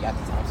DJing at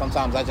the time.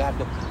 Sometimes I just have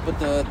to put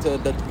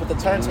the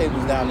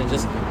turntables down and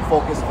just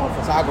focus on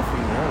photography.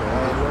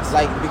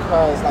 Like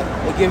because like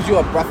it gives you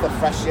a breath of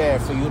fresh air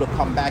for you to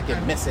come back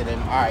and miss it.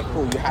 And all right,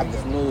 cool. You have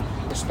this new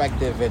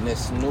perspective and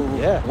this new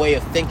way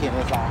of thinking.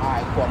 It's like, all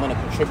right, cool. I'm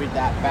gonna contribute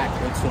that back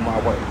into my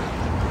work.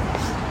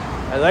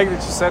 I like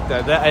that you said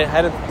that. I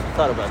hadn't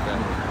thought about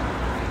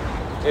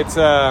that. It's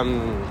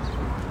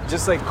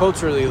just like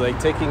culturally, like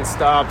taking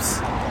stops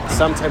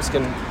sometimes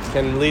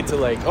can lead to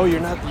like, oh,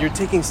 you're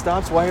taking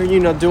stops. Why are you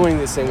not doing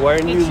this thing? Why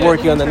aren't you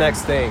working on the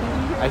next thing?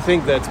 I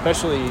think that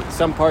especially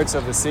some parts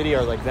of the city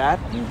are like that.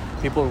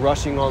 People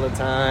rushing all the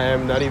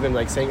time, not even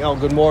like saying, oh,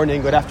 good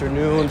morning, good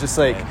afternoon. Just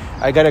like,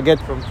 I gotta get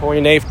from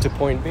point A to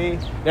point B.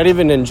 Not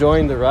even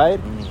enjoying the ride.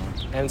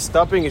 And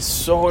stopping is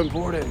so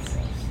important.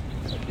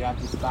 You have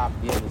to stop,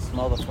 to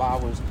smell the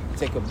flowers,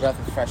 take a breath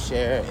of fresh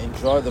air,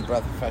 enjoy the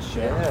breath of fresh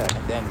air,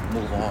 and then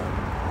move on.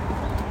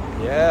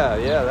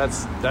 Yeah,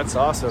 that's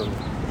awesome.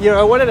 You know,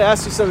 I wanted to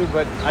ask you something,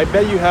 but I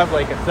bet you have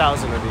like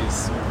 1,000 of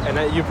these.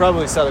 And you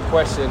probably saw the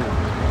question.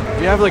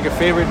 Do you have like a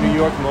favorite New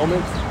York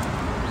moment?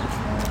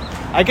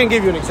 I can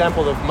give you an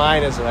example of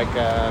mine as like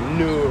a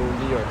new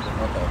New Yorker.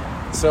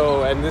 Okay.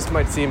 So, and this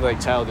might seem like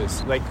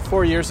childish. Like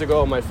 4 years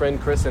ago, my friend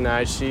Chris and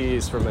I,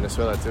 she's from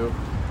Venezuela too.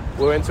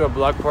 We went to a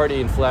block party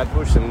in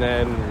Flatbush, and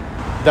then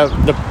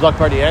the block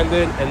party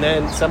ended, and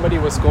then somebody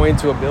was going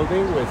to a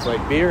building with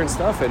like beer and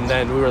stuff, and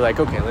then we were like,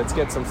 okay, let's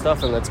get some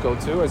stuff and let's go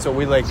too. And so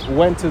we like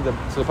went to the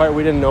party.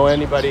 We didn't know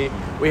anybody.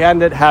 We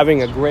ended up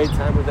having a great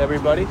time with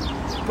everybody.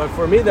 But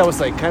for me, that was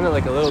like kind of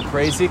like a little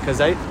crazy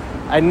because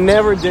I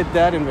never did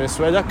that in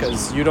Venezuela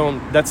because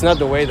that's not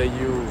the way that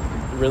you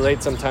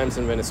relate sometimes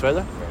in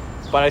Venezuela.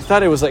 But I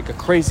thought it was like a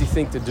crazy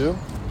thing to do.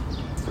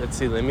 Let's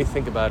see, let me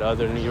think about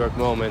other New York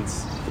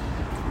moments.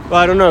 Well,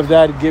 I don't know if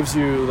that gives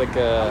you like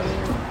a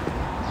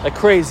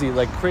crazy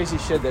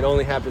shit that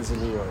only happens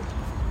in New York.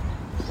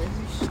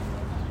 Crazy shit.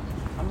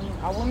 I mean,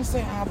 I wouldn't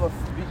say I have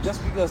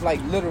just because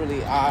like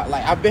literally,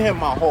 like I've been here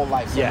my whole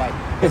life, so like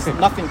it's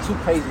nothing too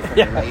crazy for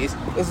me. Like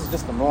this is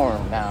just the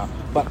norm now.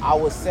 But I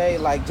would say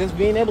like just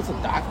being able to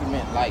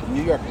document like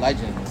New York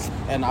legends,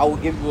 and I will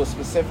give you a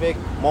specific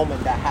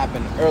moment that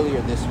happened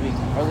earlier this week.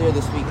 Earlier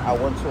this week, I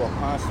went to a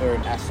concert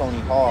at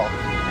Sony Hall,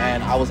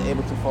 and I was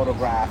able to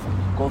photograph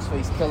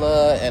Ghostface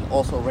Killer and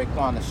also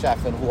Raekwon the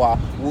Chef, and who are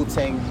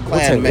Wu-Tang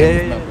Clan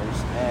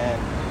members.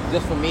 And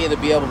just for me to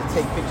be able to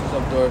take pictures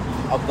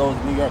of those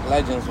New York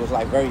legends was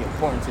like very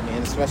important to me,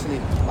 and especially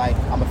like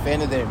I'm a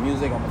fan of their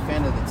music. I'm a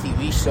fan of the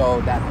TV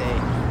show that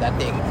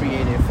they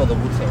created for the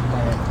Wu-Tang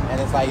Clan,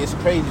 and it's like it's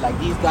crazy. Like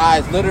these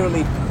guys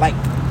literally like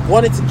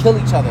wanted to kill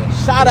each other,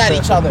 shot at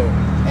each other,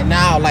 and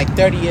now like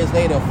 30 years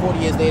later, 40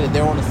 years later,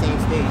 they're on the same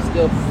stage,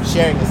 still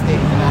sharing the stage,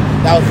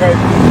 and that was very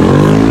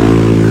cool.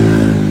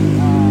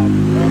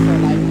 Also,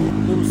 like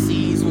Little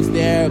C's was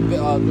there,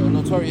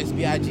 Notorious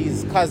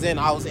B.I.G.'s cousin.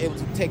 I was able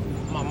to take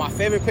my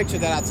favorite picture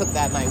that I took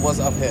that night was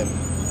of him.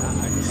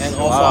 And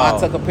also I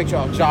took a picture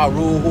of Ja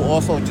Rule, who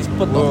also just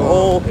put the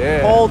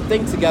whole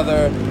thing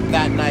together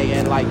that night,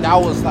 and like that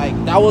was like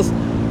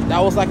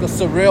a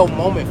surreal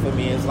moment for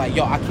me. It's like,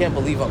 yo, I can't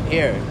believe I'm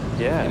here.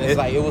 Yeah. And it's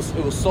like it was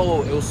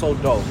so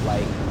dope.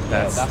 Like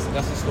that's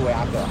just the way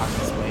I can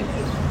explain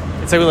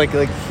it. It's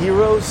like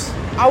heroes?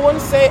 I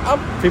wouldn't say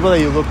people that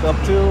you looked up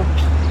to.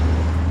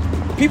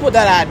 People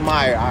that I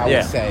admire, I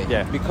would say.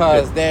 Yeah.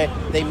 Because they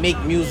make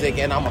music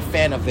and I'm a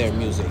fan of their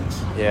music.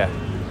 Yeah.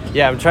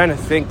 Yeah, I'm trying to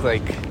think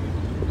like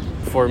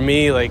for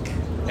me, like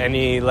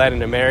any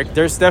Latin American,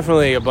 there's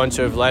definitely a bunch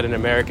of Latin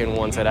American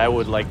ones that I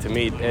would like to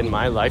meet in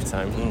my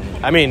lifetime.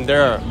 I mean,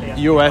 there are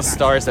US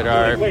stars that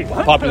are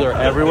popular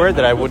everywhere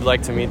that I would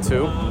like to meet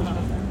too.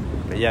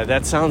 But yeah,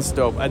 that sounds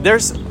dope.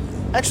 There's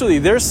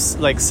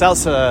like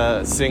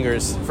salsa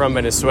singers from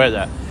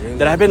Venezuela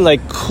that I've been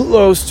like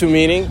close to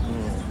meeting.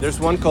 There's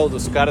one called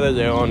Oscar de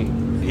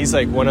Leon. He's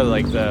like one of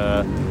like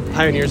the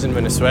pioneers in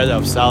Venezuela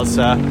of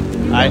salsa.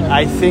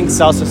 I think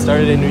salsa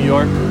started in New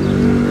York.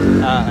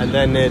 And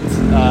then it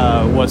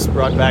was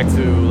brought back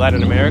to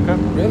Latin America.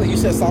 Really? You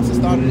said salsa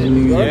started in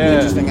New York? Yeah.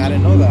 Interesting. I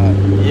didn't know that.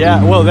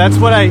 Yeah, well, that's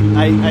what I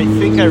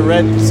think I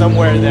read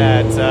somewhere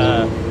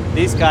that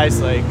these guys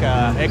like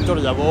Hector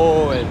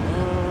Lavoe, and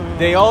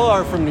they all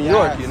are from New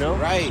York, you know?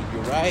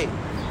 You're right.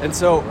 And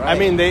so, I Right.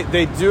 mean,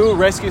 they do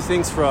rescue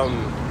things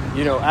from,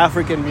 you know,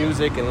 African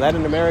music and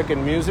Latin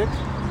American music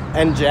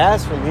and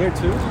jazz from here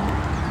too.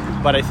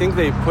 But I think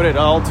they put it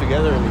all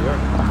together in New York.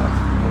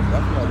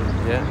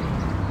 Definitely.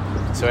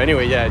 Yeah. So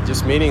anyway, yeah,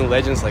 just meeting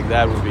legends like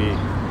that would be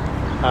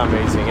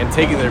amazing. And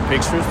taking their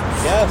pictures.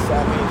 Yes,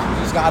 I mean,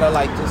 you just gotta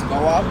like just go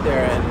out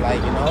there and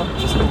like, you know,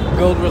 just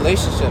build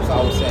relationships.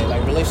 I would say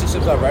like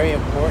relationships are very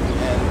important,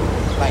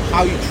 and like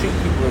how you treat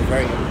people is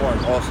very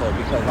important also,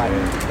 because like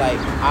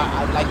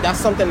I like that's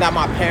something that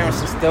my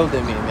parents instilled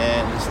in me,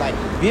 man. It's like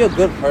be a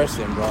good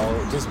person,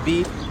 bro. Just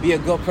be a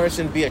good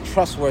person, be a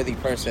trustworthy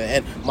person.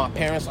 And my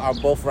parents are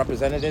both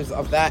representatives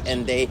of that,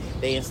 and they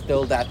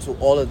instilled that to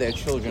all of their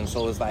children.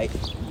 So it's like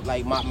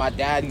my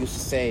dad used to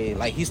say,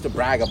 like he used to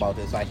brag about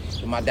this. Like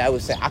my dad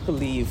would say, I could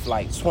leave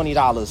like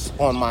 $20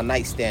 on my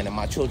nightstand and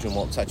my children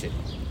won't touch it.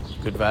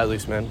 Good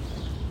values, man.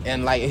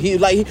 And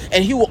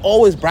he will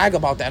always brag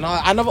about that, and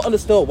I never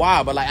understood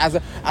why. But like as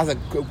a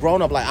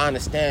grown up, like I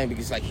understand,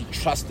 because like he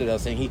trusted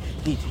us and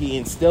he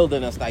instilled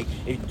in us, like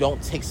if you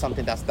don't take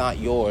something that's not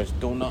yours,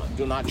 do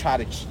not try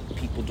to cheat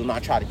people, do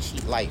not try to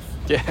cheat life.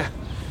 Yeah.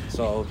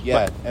 So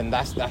yeah, and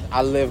that's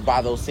I live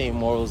by those same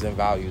morals and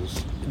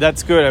values.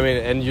 That's good. I mean,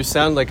 and you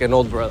sound like an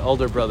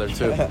older brother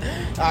too.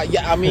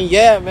 Yeah, I mean,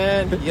 yeah,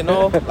 man. You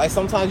know, like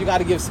sometimes you got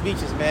to give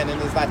speeches, man,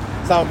 and it's like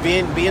so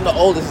being the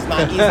oldest is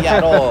not easy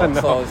at all.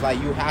 No. So it's like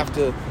you have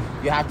to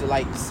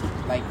like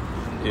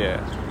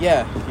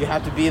Yeah. you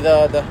have to be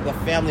the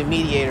family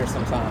mediator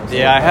sometimes. So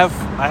Yeah,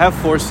 I have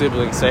 4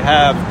 siblings. I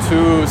have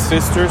 2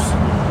 sisters,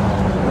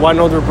 1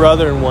 older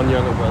brother and 1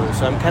 younger brother.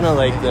 So I'm kind of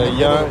like the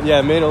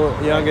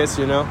youngest,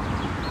 you know.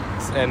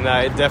 And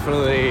I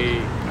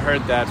definitely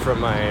heard that from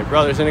my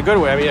brothers in a good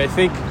way. I mean, I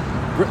think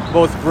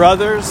both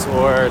brothers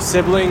or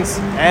siblings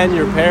and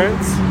your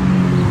parents,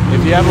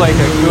 if you have like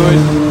a good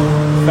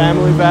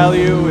family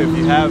value, if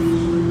you have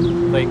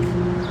like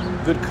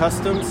good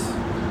customs,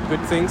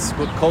 good things,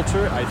 good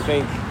culture, I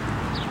think,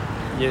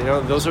 you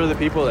know, those are the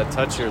people that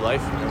touch your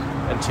life, you know,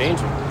 and change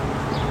it.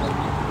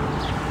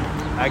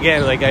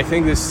 Again, like I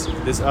think this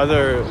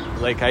other,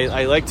 like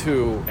I like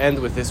to end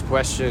with this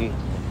question,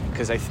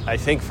 because I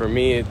think for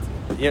me,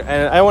 yeah,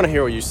 and I want to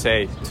hear what you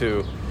say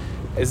too.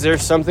 Is there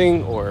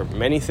something or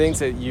many things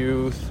that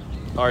you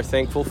are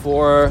thankful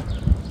for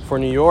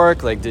New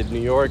York? Like, did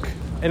New York,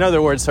 in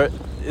other words,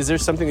 is there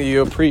something that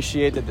you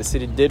appreciate that the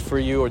city did for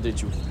you, or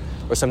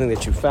something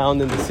that you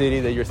found in the city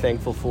that you're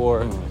thankful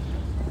for?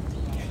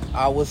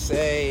 I would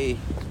say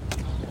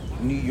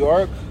New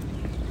York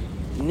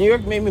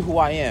made me who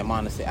I am,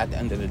 honestly, at the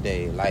end of the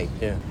day. Like,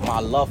 my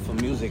love for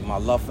music, my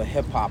love for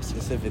hip-hop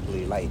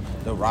specifically, like,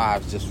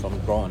 derives just from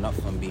growing up,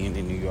 from being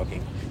in New York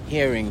and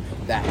hearing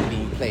that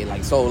being played.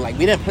 Like, so, like,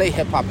 we didn't play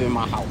hip-hop in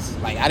my house.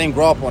 Like, I didn't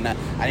grow up on that.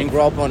 I didn't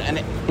grow up on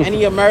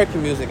any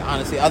American music,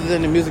 honestly, other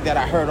than the music that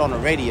I heard on the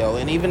radio.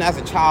 And even as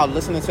a child,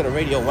 listening to the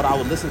radio, what I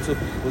would listen to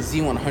was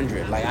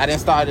Z100. Like, I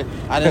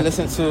didn't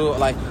listen to,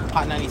 like,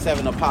 Hot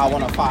 97 or Power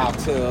 105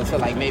 to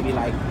like, maybe,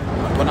 like,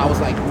 when I was,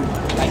 like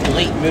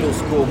late middle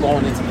school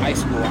going into high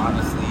school,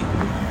 honestly.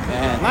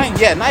 And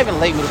not even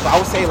late middle school. I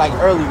would say like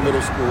early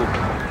middle school.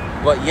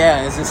 But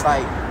yeah, it's just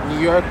like New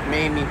York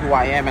made me who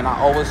I am, and I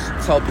always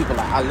tell people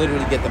like I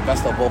literally get the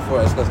best of both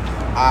worlds, because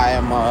I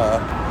am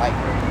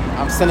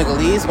I'm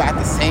Senegalese, but at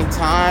the same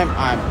time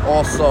I'm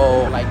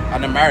also like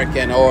an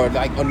American or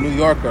like a New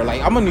Yorker.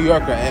 Like I'm a New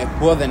Yorker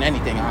more than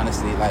anything,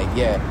 honestly. Like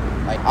yeah,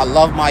 like I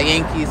love my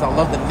Yankees, I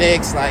love the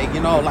Knicks. Like, you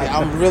know, like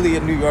I'm really a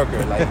New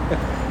Yorker. Like.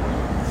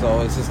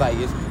 So it's just like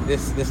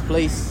this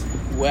place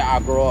where I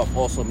grew up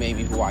also made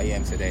me who I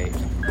am today.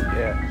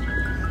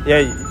 Yeah,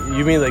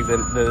 you mean like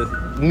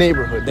the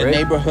neighborhood, the right?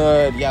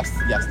 Neighborhood, yes,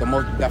 the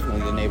most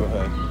definitely the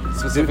neighborhood,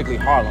 specifically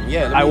Harlem.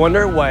 Yeah, I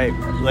wonder why,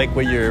 like,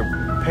 what your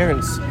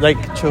parents like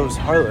chose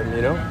Harlem.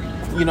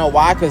 You know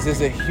why? Because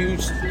there's a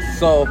huge.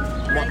 So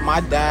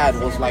my dad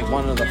was like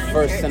one of the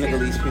first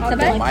Senegalese people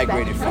that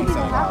migrated from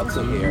Senegal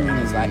to here, and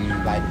it's like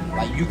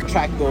you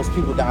track those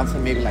people down to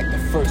maybe like the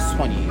first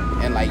 20,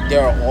 and like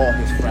they're all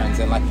his friends,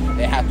 and like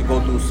they had to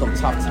go through some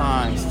tough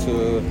times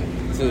to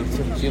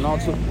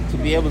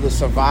be able to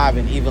survive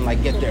and even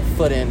like get their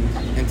foot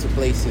into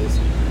places.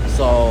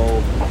 So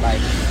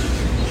like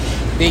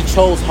they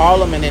chose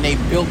Harlem, and then they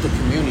built a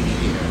community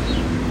here.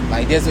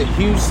 Like, there's a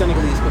huge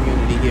Senegalese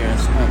community here in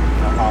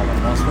Harlem.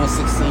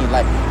 116,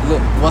 like, look,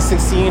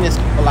 116 is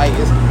like,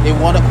 they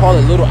want to call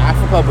it Little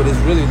Africa, but it's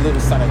really Little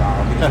Senegal.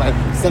 Because, like,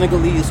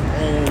 Senegalese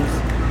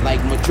owns,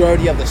 like,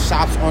 majority of the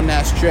shops on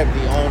that strip.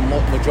 They own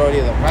majority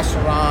of the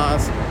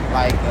restaurants.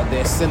 Like,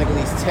 there's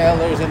Senegalese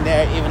tailors in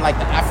there. Even, like,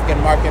 the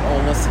African market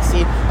on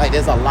 116. Like,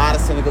 there's a lot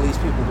of Senegalese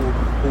people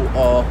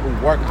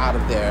who work out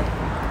of there.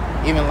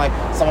 Even, like,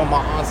 some of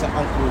my aunts and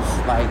uncles,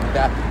 like,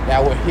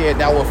 that were here,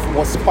 that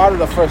was part of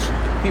the first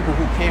people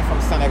who came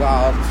from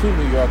Senegal to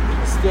New York,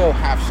 still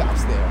have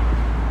shops there.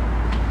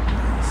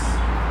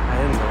 I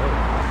didn't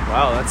know.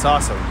 Wow, that's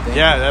awesome.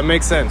 Yeah, that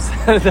makes sense.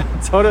 That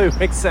totally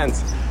makes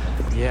sense.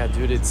 Yeah,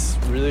 dude, it's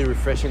really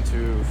refreshing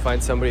to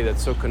find somebody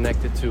that's so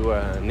connected to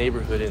a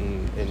neighborhood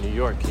in New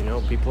York, you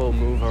know? People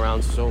move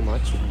around so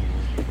much.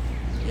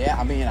 Yeah,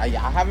 I mean, I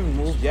haven't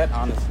moved yet,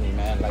 honestly,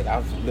 man. Like,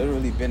 I've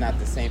literally been at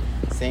the same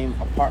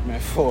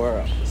apartment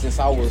since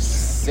I was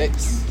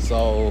 6.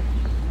 So,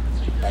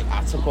 like,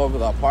 I took over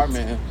the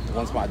apartment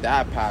once my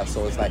dad passed.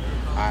 So it's like,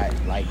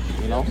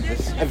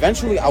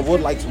 eventually I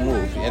would like to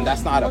move, and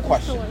that's not a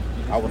question.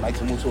 I would like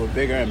to move to a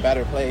bigger and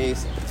better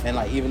place. And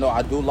like, even though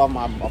I do love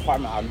my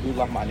apartment, I do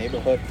love my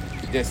neighborhood,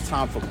 there's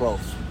time for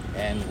growth.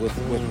 And with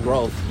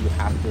growth, you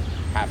have to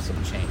have some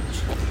change.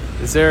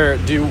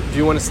 Do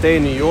you want to stay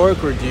in New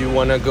York, or do you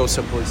want to go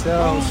someplace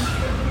else?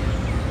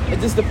 It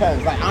just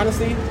depends. Like,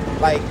 honestly,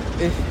 like,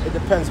 it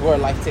depends where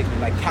life takes me.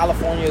 Like,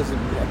 California is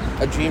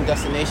a dream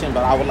destination,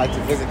 but I would like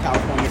to visit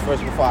California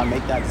first before I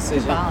make that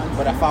decision.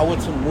 But if I were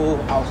to move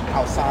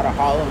outside of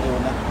Harlem, it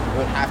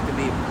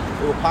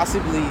would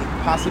possibly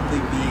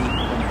be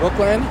in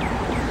Brooklyn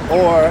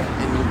or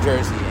in New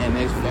Jersey. And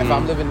if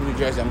I'm living in New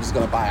Jersey, I'm just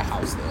gonna buy a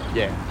house there.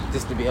 Yeah.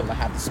 Just to be able to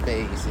have the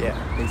space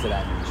and things of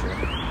that nature.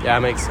 Yeah,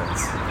 that makes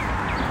sense.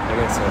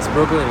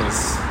 Brooklyn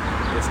is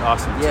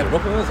awesome. Yeah, too.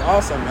 Brooklyn is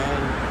awesome,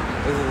 man.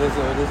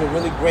 There's a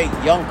really great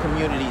young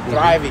community,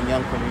 thriving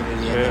young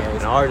community in there.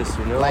 And artists,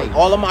 Like,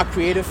 all of my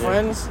creative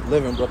friends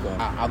live in Brooklyn.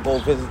 I go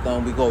visit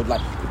them. We go,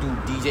 like, do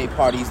DJ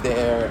parties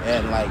there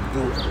and, like,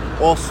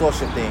 do all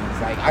sorts of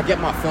things. Like, I get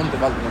my film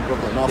developed in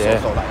Brooklyn also,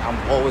 so, like, I'm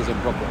always in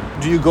Brooklyn.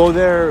 Do you go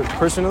there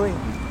personally?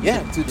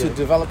 Yeah, to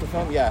develop the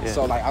film, yeah.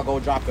 So, like, I'll go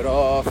drop it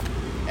off,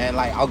 and,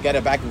 like, I'll get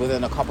it back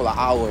within a couple of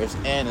hours,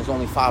 and it's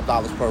only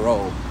 $5 per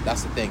roll.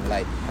 That's the thing.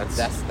 Like,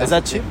 that's is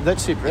that cheap?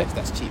 That's cheap, right? Yes,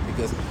 that's cheap,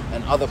 because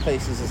in other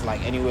places it's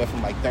like anywhere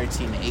from like $13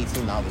 to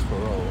 $18 per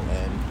roll,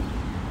 and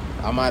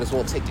I might as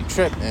well take the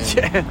trip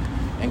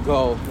and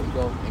go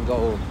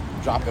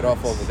drop it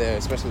off over there,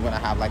 especially when I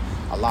have like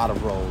a lot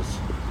of rolls.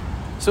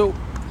 So,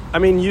 I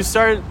mean, you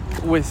started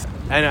with,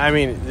 and I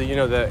mean, the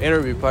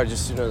interview part,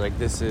 just, like,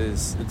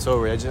 it's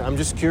over. I'm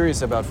just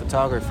curious about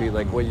photography,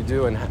 like what you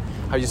do and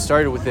how you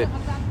started with it.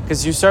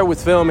 Because you started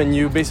with film and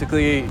you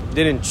basically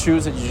didn't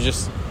choose it,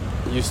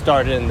 you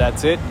started and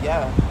that's it.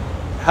 Yeah.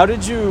 How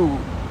did you,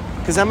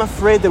 because I'm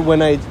afraid that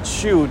when I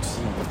shoot,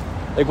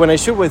 like when I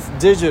shoot with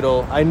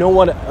digital, I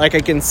know I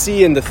can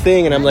see in the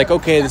thing and I'm like,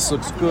 okay, this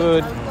looks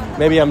good.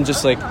 Maybe I'm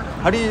just like,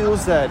 how do you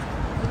use that?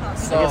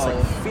 So, I guess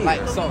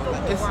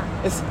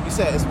fear. You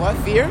said it's what?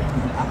 Fear?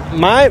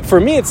 For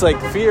me, it's like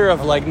fear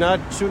of like not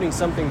shooting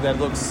something that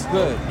looks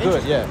good.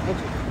 Good, yeah.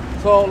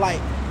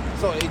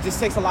 So it just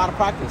takes a lot of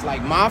practice.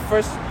 Like, my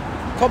first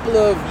couple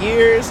of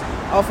years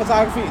of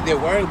photography, they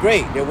weren't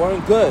great. They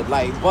weren't good.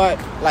 But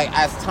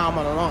as time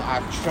went along, I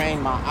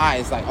trained my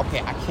eyes. Like, okay,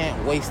 I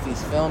can't waste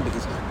these film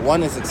because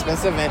one is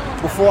expensive, and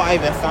before I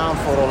even found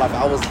Photolife,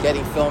 I was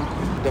getting film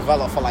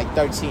developed for like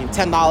 $10 to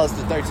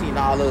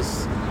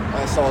 $13.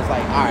 And so it's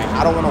like, all right,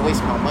 I don't want to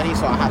waste my money,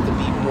 so I have to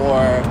be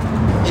more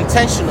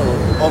intentional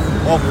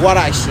of what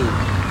I shoot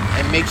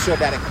and make sure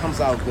that it comes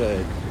out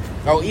good.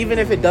 Or even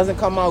if it doesn't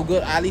come out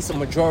good, at least a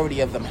majority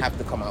of them have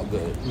to come out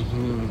good.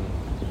 Mm-hmm.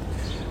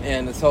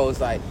 And so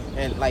it's like,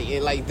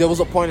 there was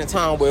a point in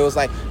time where it was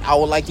like, I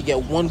would like to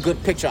get one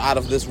good picture out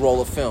of this roll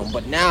of film.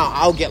 But now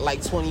I'll get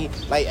like 20,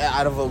 like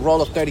out of a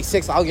roll of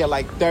 36, I'll get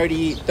like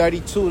 30,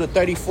 32 to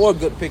 34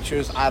 good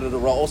pictures out of the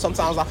roll. Or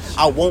sometimes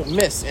I won't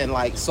miss. And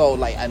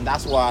and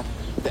that's why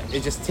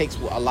it just takes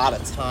a lot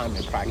of time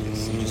and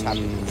practice. You just have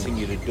to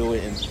continue to do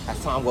it. And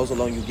as time goes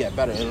along, you get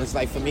better. And it's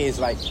like, for me, it's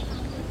like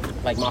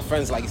my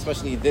friends, like,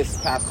 especially this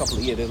past couple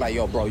of years, they're like,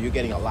 yo, bro, you're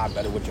getting a lot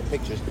better with your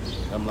pictures.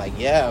 And I'm like,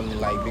 yeah. I'm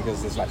like,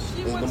 because it's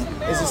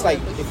just like,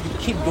 if you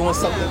keep doing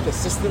something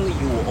consistently,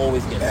 you will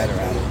always get better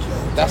at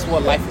it. That's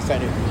what life is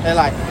telling you. And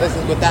like,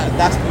 listen, with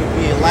that's what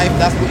being life.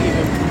 That's what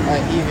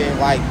even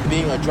like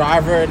being a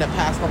driver in the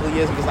past couple of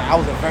years, because like I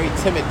was a very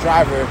timid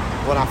driver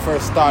when I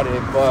first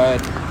started, but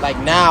like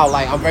now,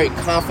 like I'm very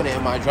confident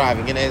in my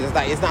driving, and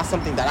it's not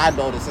something that I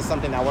noticed. It's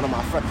something that one of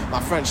my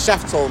friend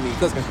Chef told me,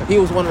 because he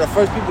was one of the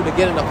first people to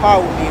get in the car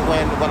with me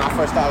when I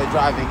first started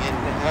driving,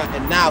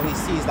 and now he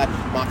sees like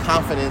my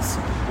confidence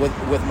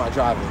with my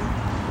driving.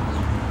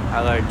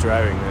 I like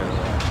driving, man.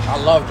 I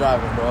love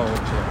driving, bro.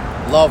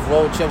 Love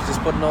road trips, just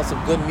putting on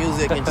some good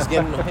music and just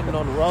hitting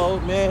on the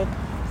road, man.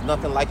 It's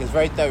nothing like, it's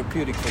very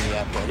therapeutic for me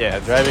out there. Yeah,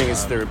 driving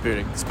is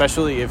therapeutic,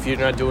 especially if you're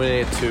not doing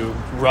it to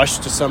rush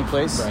to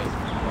someplace. Right.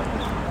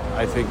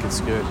 I think it's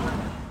good.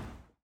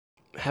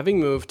 Having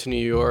moved to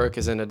New York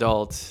as an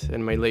adult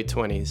in my late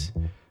 20s,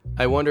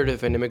 I wondered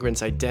if an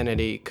immigrant's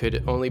identity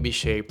could only be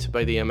shaped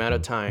by the amount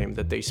of time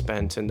that they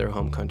spent in their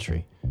home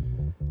country.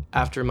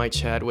 After my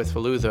chat with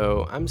Falu,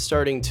 though, I'm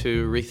starting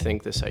to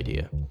rethink this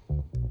idea.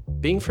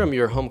 Being from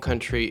your home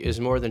country is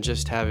more than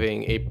just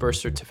having a birth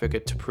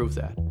certificate to prove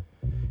that.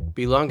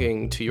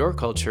 Belonging to your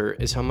culture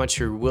is how much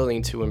you're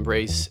willing to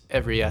embrace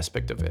every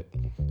aspect of it.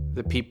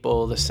 The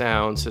people, the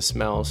sounds, the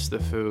smells, the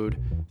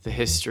food, the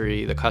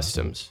history, the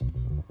customs.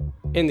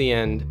 In the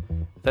end,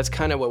 that's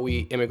kind of what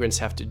we immigrants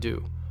have to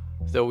do,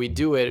 though we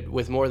do it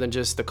with more than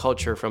just the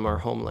culture from our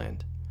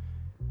homeland.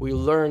 We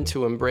learn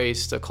to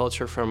embrace the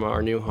culture from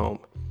our new home.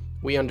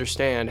 We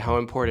understand how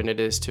important it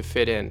is to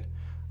fit in,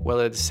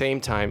 while at the same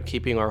time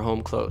keeping our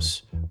home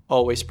close,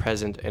 always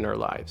present in our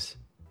lives.